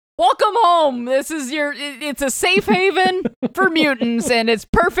like, "Welcome home. This is it's a safe haven for mutants, and it's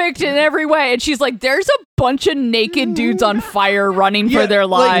perfect in every way." And she's like, "There's a bunch of naked dudes on fire running for their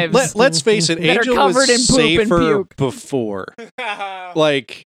lives." Like, let's face it, Angel covered was in poop and safer puke. before.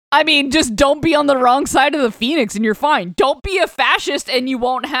 Like, I mean, just don't be on the wrong side of the Phoenix and you're fine. Don't be a fascist and you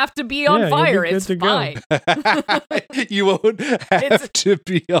won't have to be on fire. It's fine. You won't have to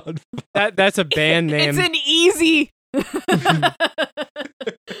be on fire. That's a band name. It's an easy.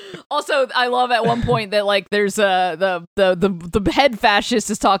 Also, I love at one point that like there's the head fascist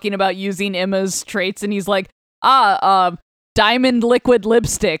is talking about using Emma's traits, and he's like, Diamond Liquid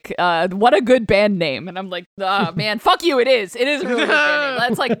Lipstick. What a good band name. And I'm like, man, fuck you. It is a really good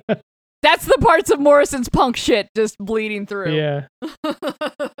band name. That's the parts of Morrison's punk shit just bleeding through. Yeah.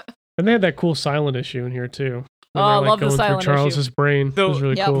 And they had that cool silent issue in here too. Oh, I love the silent issue. Charles's brain. It was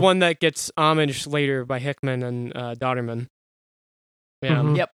really cool. One that gets homaged later by Hickman and Dodderman. Yeah.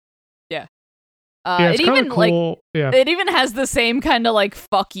 Mhm. Yep. Yeah. It's it even cool. it even has the same kind of like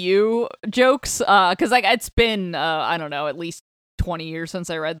fuck you jokes because like it's been I don't know, at least 20 years since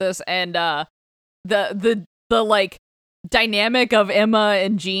I read this, and the like dynamic of Emma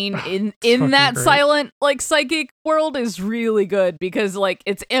and Jean in that great. silent like psychic world is really good, because like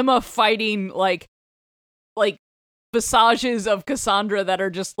it's Emma fighting like visages of Cassandra that are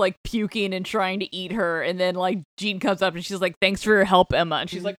just like puking and trying to eat her, and then like Jean comes up and she's like, "Thanks for your help, Emma," and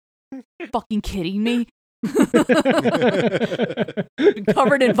she's like, "Fucking kidding me?" Been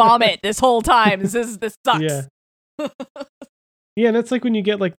covered in vomit this whole time. This sucks. Yeah. Yeah, and that's like when you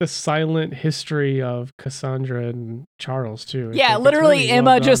get like the silent history of Cassandra and Charles too. Yeah, literally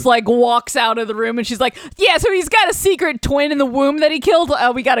Emma just like walks out of the room and she's like, "Yeah, so he's got a secret twin in the womb that he killed.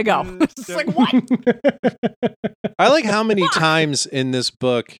 We gotta go." It's like, what? I like how many times in this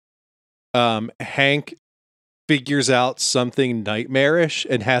book Hank figures out something nightmarish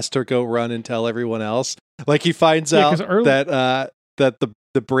and has to go run and tell everyone else. Like he finds out that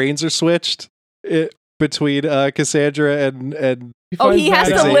the brains are switched between Cassandra and he has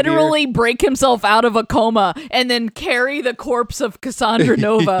to literally break himself out of a coma and then carry the corpse of Cassandra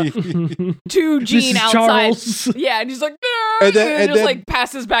Nova to Jean outside. Charles. Yeah, and he's like, "No," and just like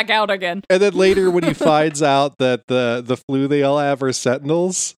passes back out again. And then later when he finds out that the flu they all have are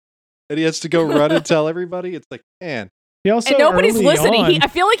sentinels, and he has to go run and tell everybody, it's like, man. And nobody's listening. I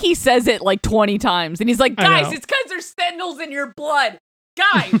feel like he says it like 20 times, and he's like, "Guys, it's because there's sentinels in your blood.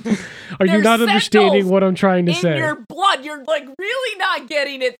 Guys, are you not understanding what I'm trying to say? In your blood, you're like really not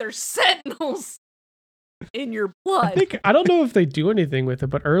getting it. There's sentinels in your blood." I don't know if they do anything with it,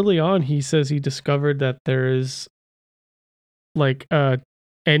 but early on he says he discovered that there is like a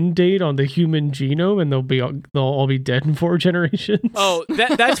end date on the human genome, and they'll all be dead in 4 generations. Oh,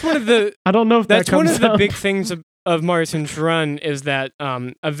 that's one of the. I don't know if that's that comes one of the up. big things of Morrison's run is that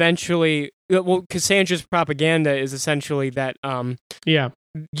eventually, well, Cassandra's propaganda is essentially that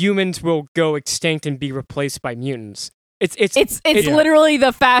humans will go extinct and be replaced by mutants. It's literally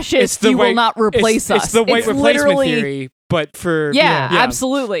the fascists. You will not replace us. It's the white replacement theory, but for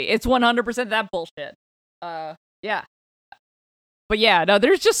absolutely, it's 100% that bullshit. Yeah. But yeah, no,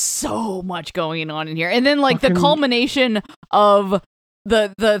 there's just so much going on in here, and then like the culmination of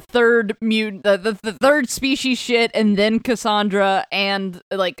the third mutant, the third species shit, and then Cassandra and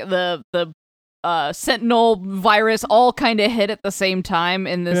like the Sentinel virus all kind of hit at the same time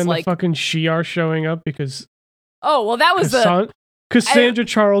in this, and then like the fucking Shi'ar showing up because that was Cassandra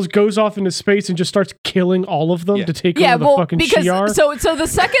Charles goes off into space and just starts killing all of them to take over the fucking Shi'ar. So the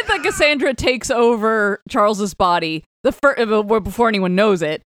second that Cassandra takes over Charles's body, before anyone knows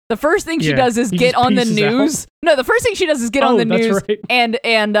it, the first thing she does is get on the news. No, the first thing she does is get on the news and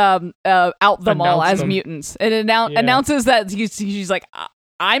out them all as mutants. And announces that she's like,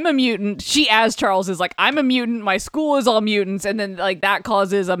 "I'm a mutant." She, as Charles, is like, "I'm a mutant. My school is all mutants." And then like that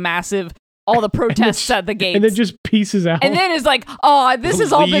causes a massive all the protests at the gates. And then just pieces out. And then is like, "Oh, this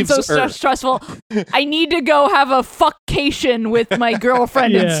has all been so stressful. I need to go have a fuckcation with my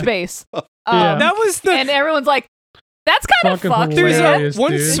girlfriend in space." That was and everyone's like, "That's kind of fucked."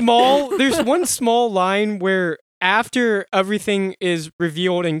 There's one small line where after everything is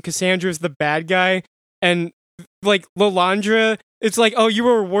revealed and Cassandra's the bad guy, and like Lilandra, it's like, "Oh, you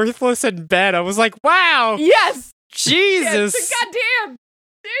were worthless and bad." I was like, "Wow, yes, Jesus, yes, goddamn,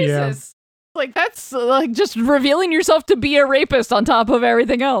 Jesus." Like, that's like just revealing yourself to be a rapist on top of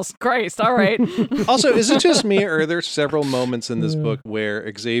everything else. Christ, all right. Also, is it just me, or are there several moments in this book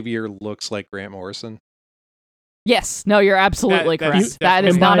where Xavier looks like Grant Morrison? Yes, no, you're absolutely That's correct. That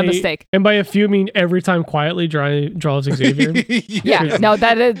is And not a by- mistake. And by a few, I mean every time Quietly draws Xavier. Yeah, no,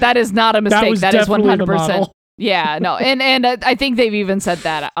 that is not a mistake. was That is definitely the 100%. model. Yeah, no, and I think they've even said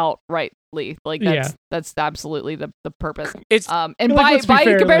that outrightly. Like Yeah. that's absolutely the purpose. It's And Like, by let's be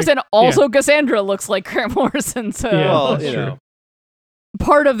fair, comparison, like, also Cassandra looks like Grant Morrison. So Yeah. Well, that's you true. know.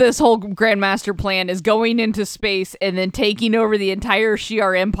 part of this whole Grandmaster plan is going into space and then taking over the entire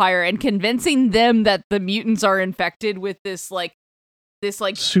Shi'ar Empire and convincing them that the mutants are infected with this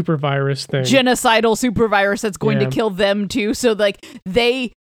Super virus thing. genocidal super virus that's going Yeah. to kill them too. So like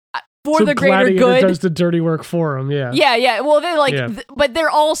they, for So the greater Gladiator good, does the dirty work for him. Yeah. yeah. Well, they're like, Yeah. but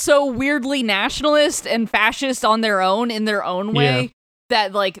they're also weirdly nationalist and fascist on their own, in their own way. Yeah.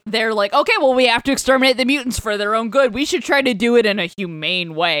 That like they're like, okay, well, we have to exterminate the mutants for their own good. We should try to do it in a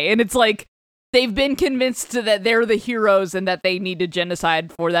humane way. And it's like they've been convinced that they're the heroes and that they need to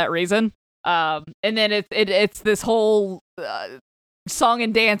genocide for that reason. And then it's this whole song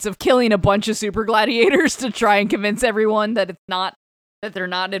and dance of killing a bunch of super gladiators to try and convince everyone that they're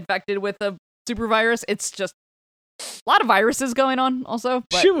not infected with a super virus. It's just a lot of viruses going on also.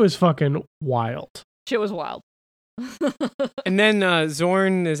 But Shit was fucking wild. shit was wild. And then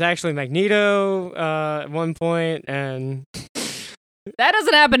Zorn is actually Magneto at one point, and That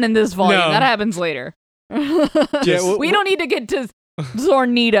doesn't happen in this volume. No. That happens later. well, we don't need to get to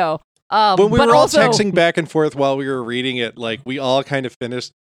Zornito. When we but were all also, texting back and forth while we were reading it, like we all kind of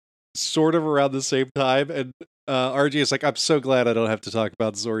finished sort of around the same time, and RG is like, "I'm so glad I don't have to talk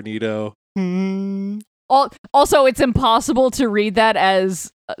about Zornito." Also, it's impossible to read that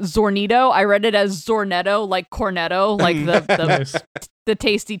as Zornito. I read it as Zornetto, like Cornetto, like Nice. the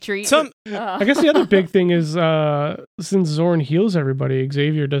tasty treat. some I guess the other big thing is since Zorn heals everybody,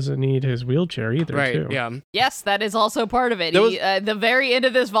 Xavier doesn't need his wheelchair either. right, Too. yeah. Yes, that is also part of it. There The very end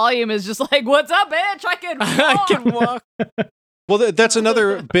of this volume is just like, "What's up, bitch? I can walk." I can walk. Well, that's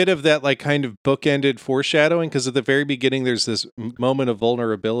another bit of that, like, kind of bookended foreshadowing, because at the very beginning, there's this moment of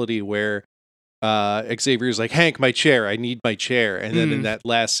vulnerability where Xavier's like, "Hank, my chair, I need my chair," and then in that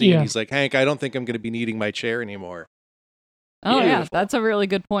last scene, Yeah. he's like, "Hank, I don't think I'm going to be needing my chair anymore." Oh yeah, Beautiful. that's a really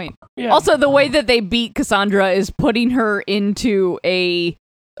good point. Yeah. Also, the way that they beat Cassandra is putting her into a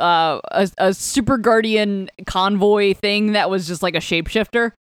super guardian convoy thing that was just like a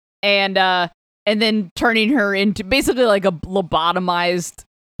shapeshifter, and then turning her into basically like a lobotomized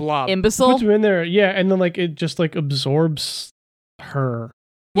Blob. imbecile. puts him in there, yeah, and then like it just like absorbs her.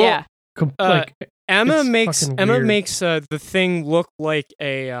 Well, Yeah, Like Emma It's makes fucking weird. the thing look like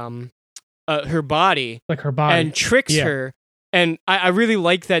a her body like her body. and tricks Yeah. her, and I really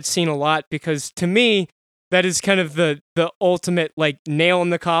like that scene a lot, because to me that is kind of the ultimate like nail in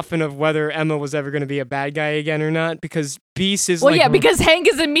the coffin of whether Emma was ever going to be a bad guy again or not, because Beast is well, like yeah, because Hank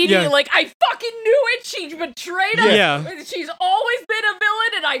is immediately Yeah. like, "I fucking knew it. She betrayed us. Yeah. She's always been a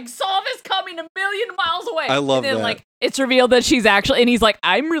villain, and I saw this coming a million miles away." I love and then, that. Like, it's revealed that she's actually, and he's like,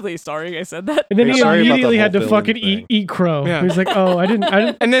 "I'm really sorry I said that." And then Hey, he sorry about the immediately had to whole villain fucking thing. eat crow. Yeah. He's like, "Oh, I didn't."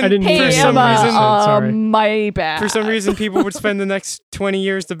 And then I didn't for mean Hey, to some say Emma, reason- that, sorry. my bad. for some reason people would spend the next 20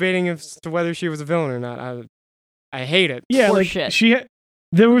 years debating as to whether she was a villain or not. I hate it. Yeah, Poor like shit.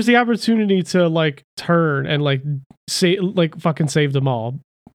 there was the opportunity to like turn and like fucking save them all,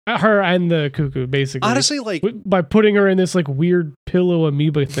 her and the cuckoo, basically. Honestly, like, by putting her in this like weird pillow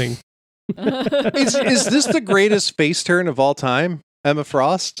amoeba thing. is this the greatest face turn of all time, Emma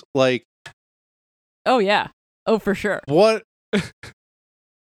Frost? Like, Oh yeah. Oh, for sure. what?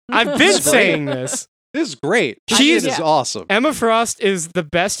 I've been This is great. saying this. This is great. She's- This is awesome. Emma Frost is the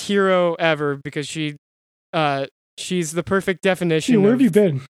best hero ever, because she's the perfect definition. Gee, where of- have you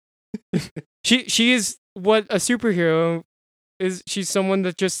been? She is what a superhero is. She's someone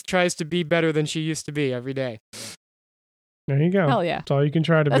that just tries to be better than she used to be every day. There you go. Hell yeah. That's all you can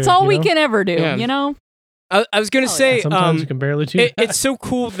try to be. That's all you we know? can ever do, Yeah. you know? I was gonna Hell say, Sometimes you can barely do that. it's so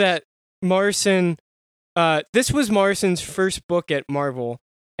cool that Morrison. This was Morrison's first book at Marvel,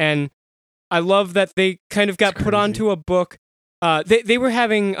 and I love that they kind of got It's put crazy. onto a book. They were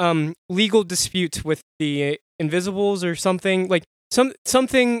having legal disputes with the Invisibles or something. Like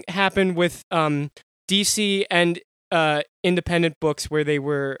something happened with DC and independent books where they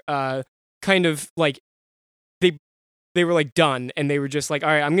were kind of like they were like done, and they were just like, all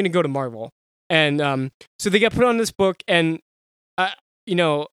right, I'm gonna go to Marvel. And so they got put on this book, and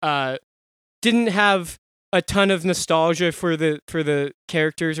didn't have a ton of nostalgia for the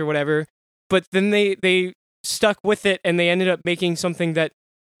characters or whatever, but then they stuck with it, and they ended up making something that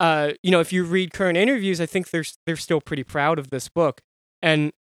if you read current interviews, I think they're still pretty proud of this book,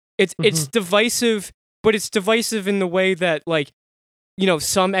 and it's divisive, but it's divisive in the way that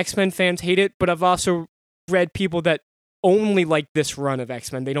some X-Men fans hate it, but I've also read people that only like this run of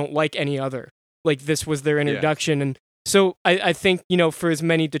X-Men. They don't like any other. Like this was their introduction, and so I think for as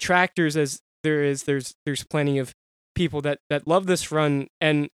many detractors as there is, there's plenty of people that love this run,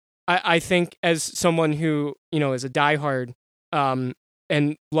 and I think as someone who is a diehard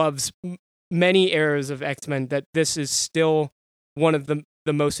and loves many eras of X-Men, that this is still one of the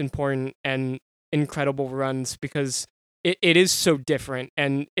most important and incredible runs because it is so different,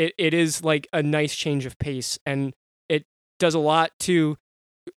 and it is like a nice change of pace, and it does a lot to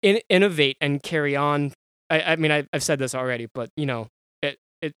innovate and carry on. I mean, I've said this already, but it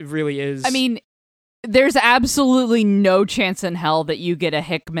really is. I mean, there's absolutely no chance in hell that you get a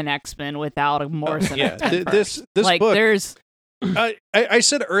Hickman X-Men without a Morrison. This like, book. There's. I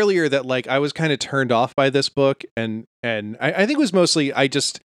said earlier that I was kind of turned off by this book, and I think it was mostly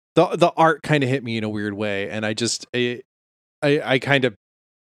the art kind of hit me in a weird way, and I kind of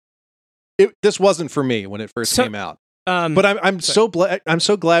this wasn't for me when it first came out. But I'm so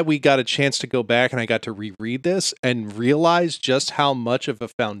glad we got a chance to go back and I got to reread this and realize just how much of a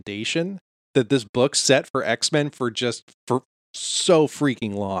foundation that this book set for X-Men for so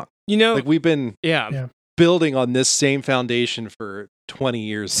freaking long. We've been building on this same foundation for 20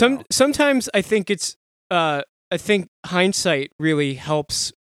 years. Sometimes I think I think hindsight really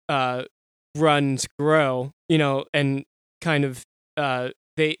helps runs grow, and kind of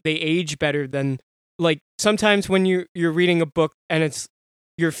they age better than sometimes when you're reading a book and it's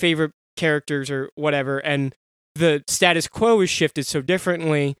your favorite characters or whatever, and the status quo is shifted so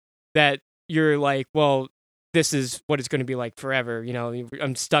differently that you're like, well, this is what it's going to be like forever.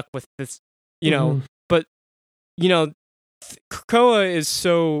 I'm stuck with this, but Krakoa is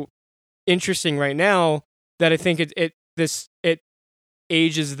so interesting right now that I think it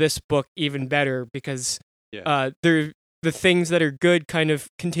ages this book even better because the things that are good kind of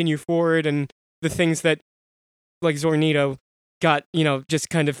continue forward, and the things that like Zornito got, just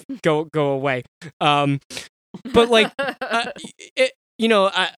kind of go away. But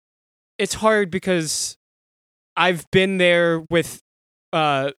it's hard because I've been there with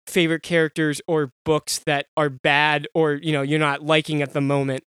favorite characters or books that are bad or you're not liking at the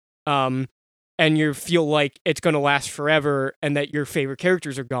moment, and you feel like it's going to last forever and that your favorite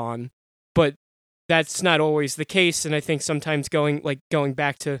characters are gone, but that's not always the case. And I think sometimes going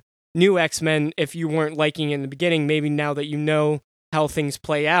back to new X-Men, if you weren't liking it in the beginning, maybe now that you know how things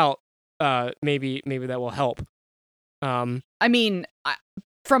play out, maybe that will help. I mean,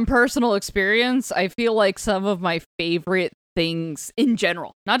 from personal experience, I feel like some of my favorite things in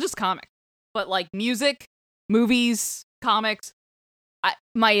general, not just comics, but like music, movies, comics,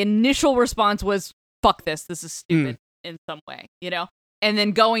 my initial response was, fuck this is stupid in some way, And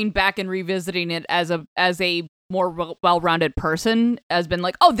then going back and revisiting it as a more well-rounded person has been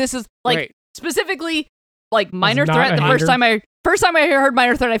like, oh, this is like specifically like Minor Threat. The first time I heard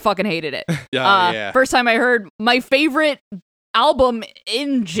Minor Threat, I fucking hated it. First time I heard my favorite album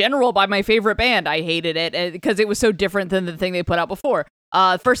in general by my favorite band, I hated it because it was so different than the thing they put out before.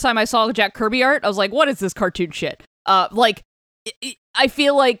 First time I saw Jack Kirby art, I was like, what is this cartoon shit? I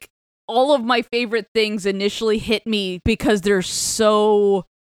feel like all of my favorite things initially hit me because they're so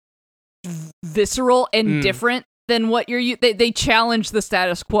visceral and different than what they challenge the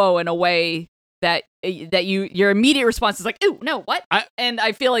status quo in a way that your immediate response is like, ooh, no, what? And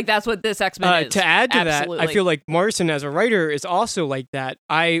I feel like that's what this X-Men is. To add to that, I feel like Morrison as a writer is also like that.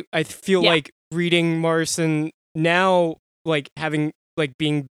 I feel like reading Morrison now, like having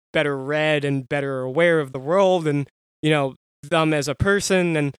being better read and better aware of the world and them as a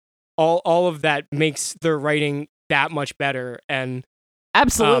person and all of that makes their writing that much better. And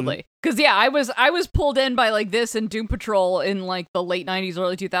absolutely. Because I was pulled in by like this and Doom Patrol in like the late 90s,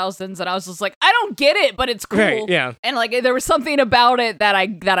 early 2000s, and I was just like, I don't get it, but it's cool. Right, yeah. And like there was something about it that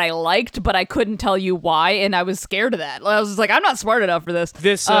I liked, but I couldn't tell you why, and I was scared of that. I was just like, I'm not smart enough for this.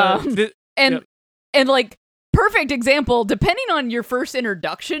 And like perfect example, depending on your first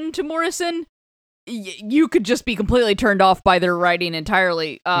introduction to Morrison, you could just be completely turned off by their writing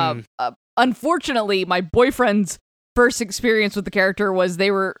entirely. Unfortunately, my boyfriend's first experience with the character was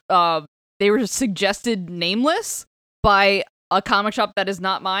they were suggested Nameless by a comic shop that is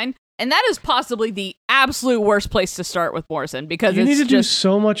not mine, and that is possibly the absolute worst place to start with Morrison because you need to do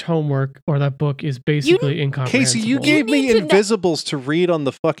so much homework, or that book is basically incomprehensible. Casey, you gave me Invisibles to read on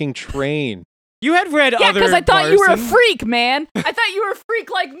the fucking train. You had read other. Yeah, because I thought you were a freak, man. I thought you were a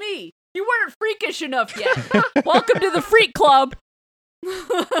freak like me. You weren't freakish enough yet. Welcome to the freak club.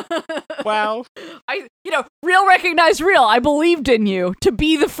 Wow. Real recognize real. I believed in you to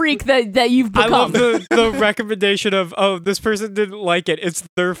be the freak that you've I become. love the recommendation of, oh, this person didn't like it. It's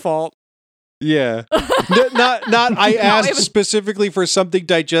their fault. Yeah. Not I asked it was- specifically for something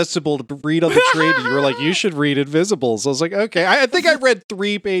digestible to read on the train, and you were like, you should read Invisibles. I was like, okay. I think I read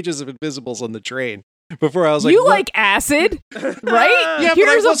 3 pages of Invisibles on the train before I was like, you what? like acid, right? Yeah, but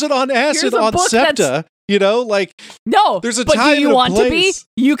I Here's a- wasn't on acid here's a on book SEPTA. You know, like, No, there's a but time do you and a want to be? place.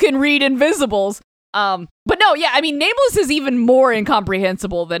 You can read Invisibles. But no, yeah, I mean, Nameless is even more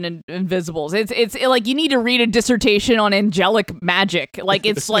incomprehensible than Invisibles. It's like you need to read a dissertation on angelic magic. Like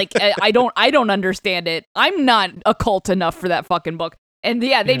it's like I don't understand it. I'm not occult enough for that fucking book. And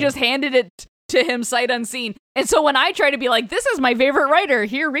yeah, they just handed it to him sight unseen. And so when I try to be like, this is my favorite writer,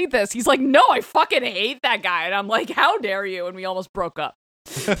 here, read this, he's like, no, I fucking hate that guy. And I'm like, how dare you? And we almost broke up.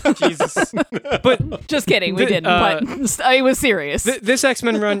 Jesus. But Just kidding, we didn't, but it was serious. this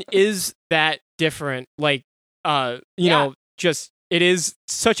X-Men run is that different. Like, you know, just it is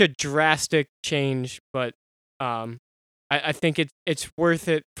such a drastic change, but I think it's worth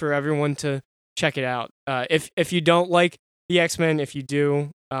it for everyone to check it out. If you don't like the X-Men, if you do,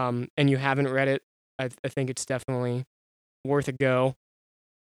 and you haven't read it, I think it's definitely worth a go.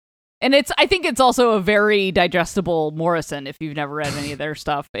 And I think it's also a very digestible Morrison if you've never read any of their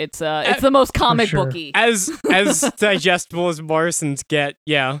stuff. It's the most comic sure. booky. As digestible as Morrison's get,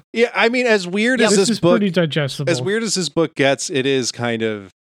 yeah. Yeah, I mean, as weird as This this is book, pretty digestible. as weird as this book gets, it is kind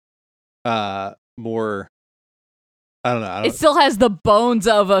of more. I don't know. It still has the bones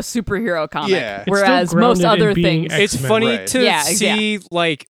of a superhero comic, Yeah. It's still whereas most grounded in other being things. It's X-Men. funny Right. to Yeah, see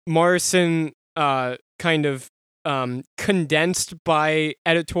like Morrison kind of condensed by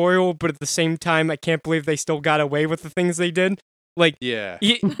editorial, but at the same time, I can't believe they still got away with the things they did. Like, Yeah.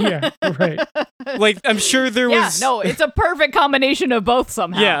 Yeah, right. like I'm sure there Yeah, was. no, it's a perfect combination of both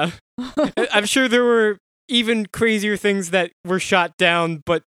somehow. Yeah, I'm sure there were even crazier things that were shot down,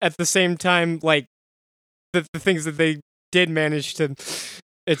 but at the same time, like the things that they did manage to,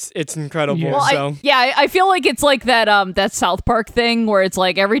 it's incredible. Yeah. Well, So I feel like it's like that South Park thing where it's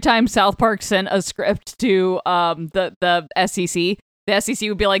like every time South Park sent a script to the SEC, the SEC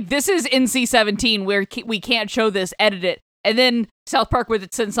would be like, "This is NC-17, where we can't show this, edit it." And then South Park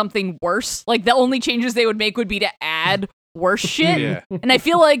would send something worse. Like the only changes they would make would be to add worse shit. Yeah. And I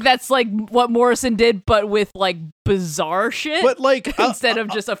feel like that's like what Morrison did, but with like bizarre shit But like instead of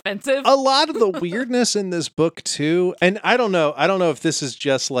just offensive. a lot of the weirdness in this book too, and I don't know if this is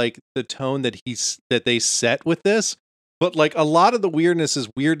just like the tone that they set with this, but like a lot of the weirdness is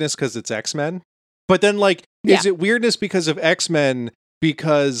weirdness because it's X-Men. But then like, is it weirdness because of X-Men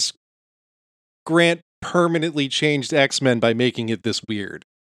because Grant permanently changed X-Men by making it this weird?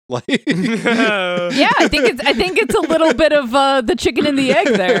 Like Yeah, I think it's a little bit of the chicken and the egg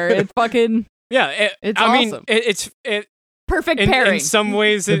there. It fucking yeah, It's I mean, awesome. it's perfect in pairing. in some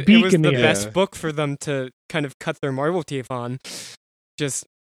ways The it beak was in the the egg. best book for them to kind of cut their Marvel teeth on. Just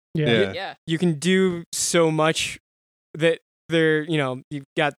Yeah. Yeah. you can do so much that there, you know, you've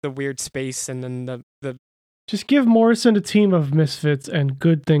got the weird space and then the Just give Morrison a team of misfits and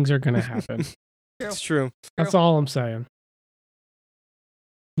good things are going to happen. it's true. That's all I'm saying.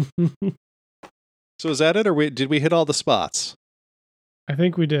 So is that it, or did we hit all the spots? I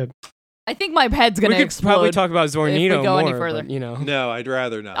think we did. I think my head's gonna We could explode. probably talk about Zornito go more, any further. but, you know. No, I'd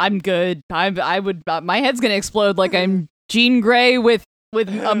rather not. I'm good. I would. My head's gonna explode like I'm Jean Grey with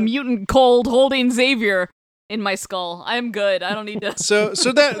a mutant cold holding Xavier in my skull. I'm good. I don't need to. So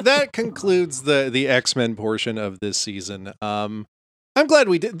that concludes the X-Men portion of this season. I'm glad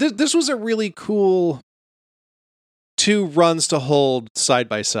we did. This was a really cool 2 runs to hold side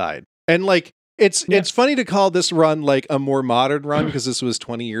by side, and like it's funny to call this run like a more modern run because this was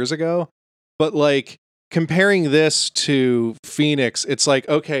 20 years ago, but like comparing this to Phoenix, it's like,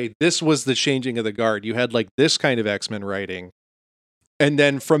 okay, this was the changing of the guard. You had like this kind of X-Men writing, and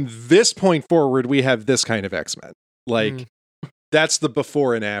then from this point forward, we have this kind of X-Men. Like that's the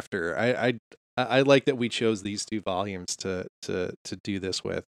before and after. I like that we chose these 2 volumes to do this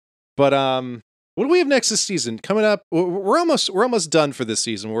with. But what do we have next this season? Coming up, we're almost done for this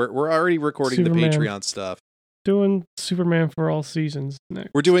season. We're already recording Superman. the Patreon stuff. Doing Superman for all seasons next.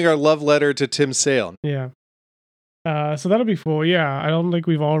 We're doing our love letter to Tim Sale. Yeah. So that'll be full. Yeah, I don't think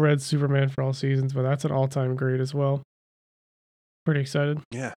we've all read Superman for all seasons, but that's an all-time great as well. Pretty excited.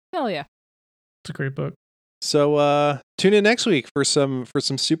 Hell yeah. It's a great book. So tune in next week for some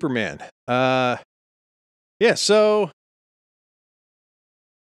Superman. Yeah, so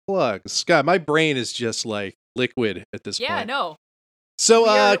plugs. God, my brain is just like liquid at this Yeah. point. No. So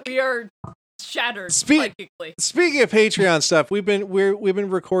We are shattered Speak- psychically. Speaking of Patreon stuff, we've been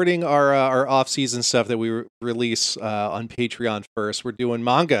recording our off season stuff that we release on Patreon first. We're doing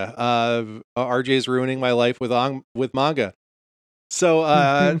manga. RJ's ruining my life with manga.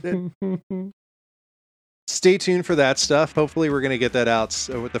 So stay tuned for that stuff. Hopefully, we're gonna get that out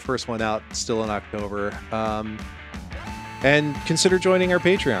with the first one out still in October. And consider joining our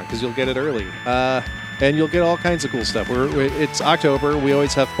Patreon because you'll get it early. And you'll get all kinds of cool stuff. It's October. We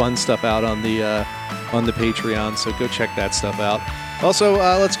always have fun stuff out on the Patreon, so go check that stuff out. Also,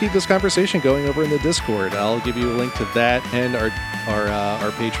 let's keep this conversation going over in the Discord. I'll give you a link to that and our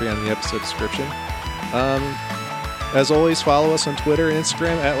Patreon in the episode description. As always, follow us on Twitter and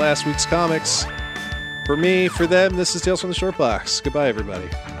Instagram at Last Week's Comics. For me, for them, this is Tales from the Short Box. Goodbye, everybody.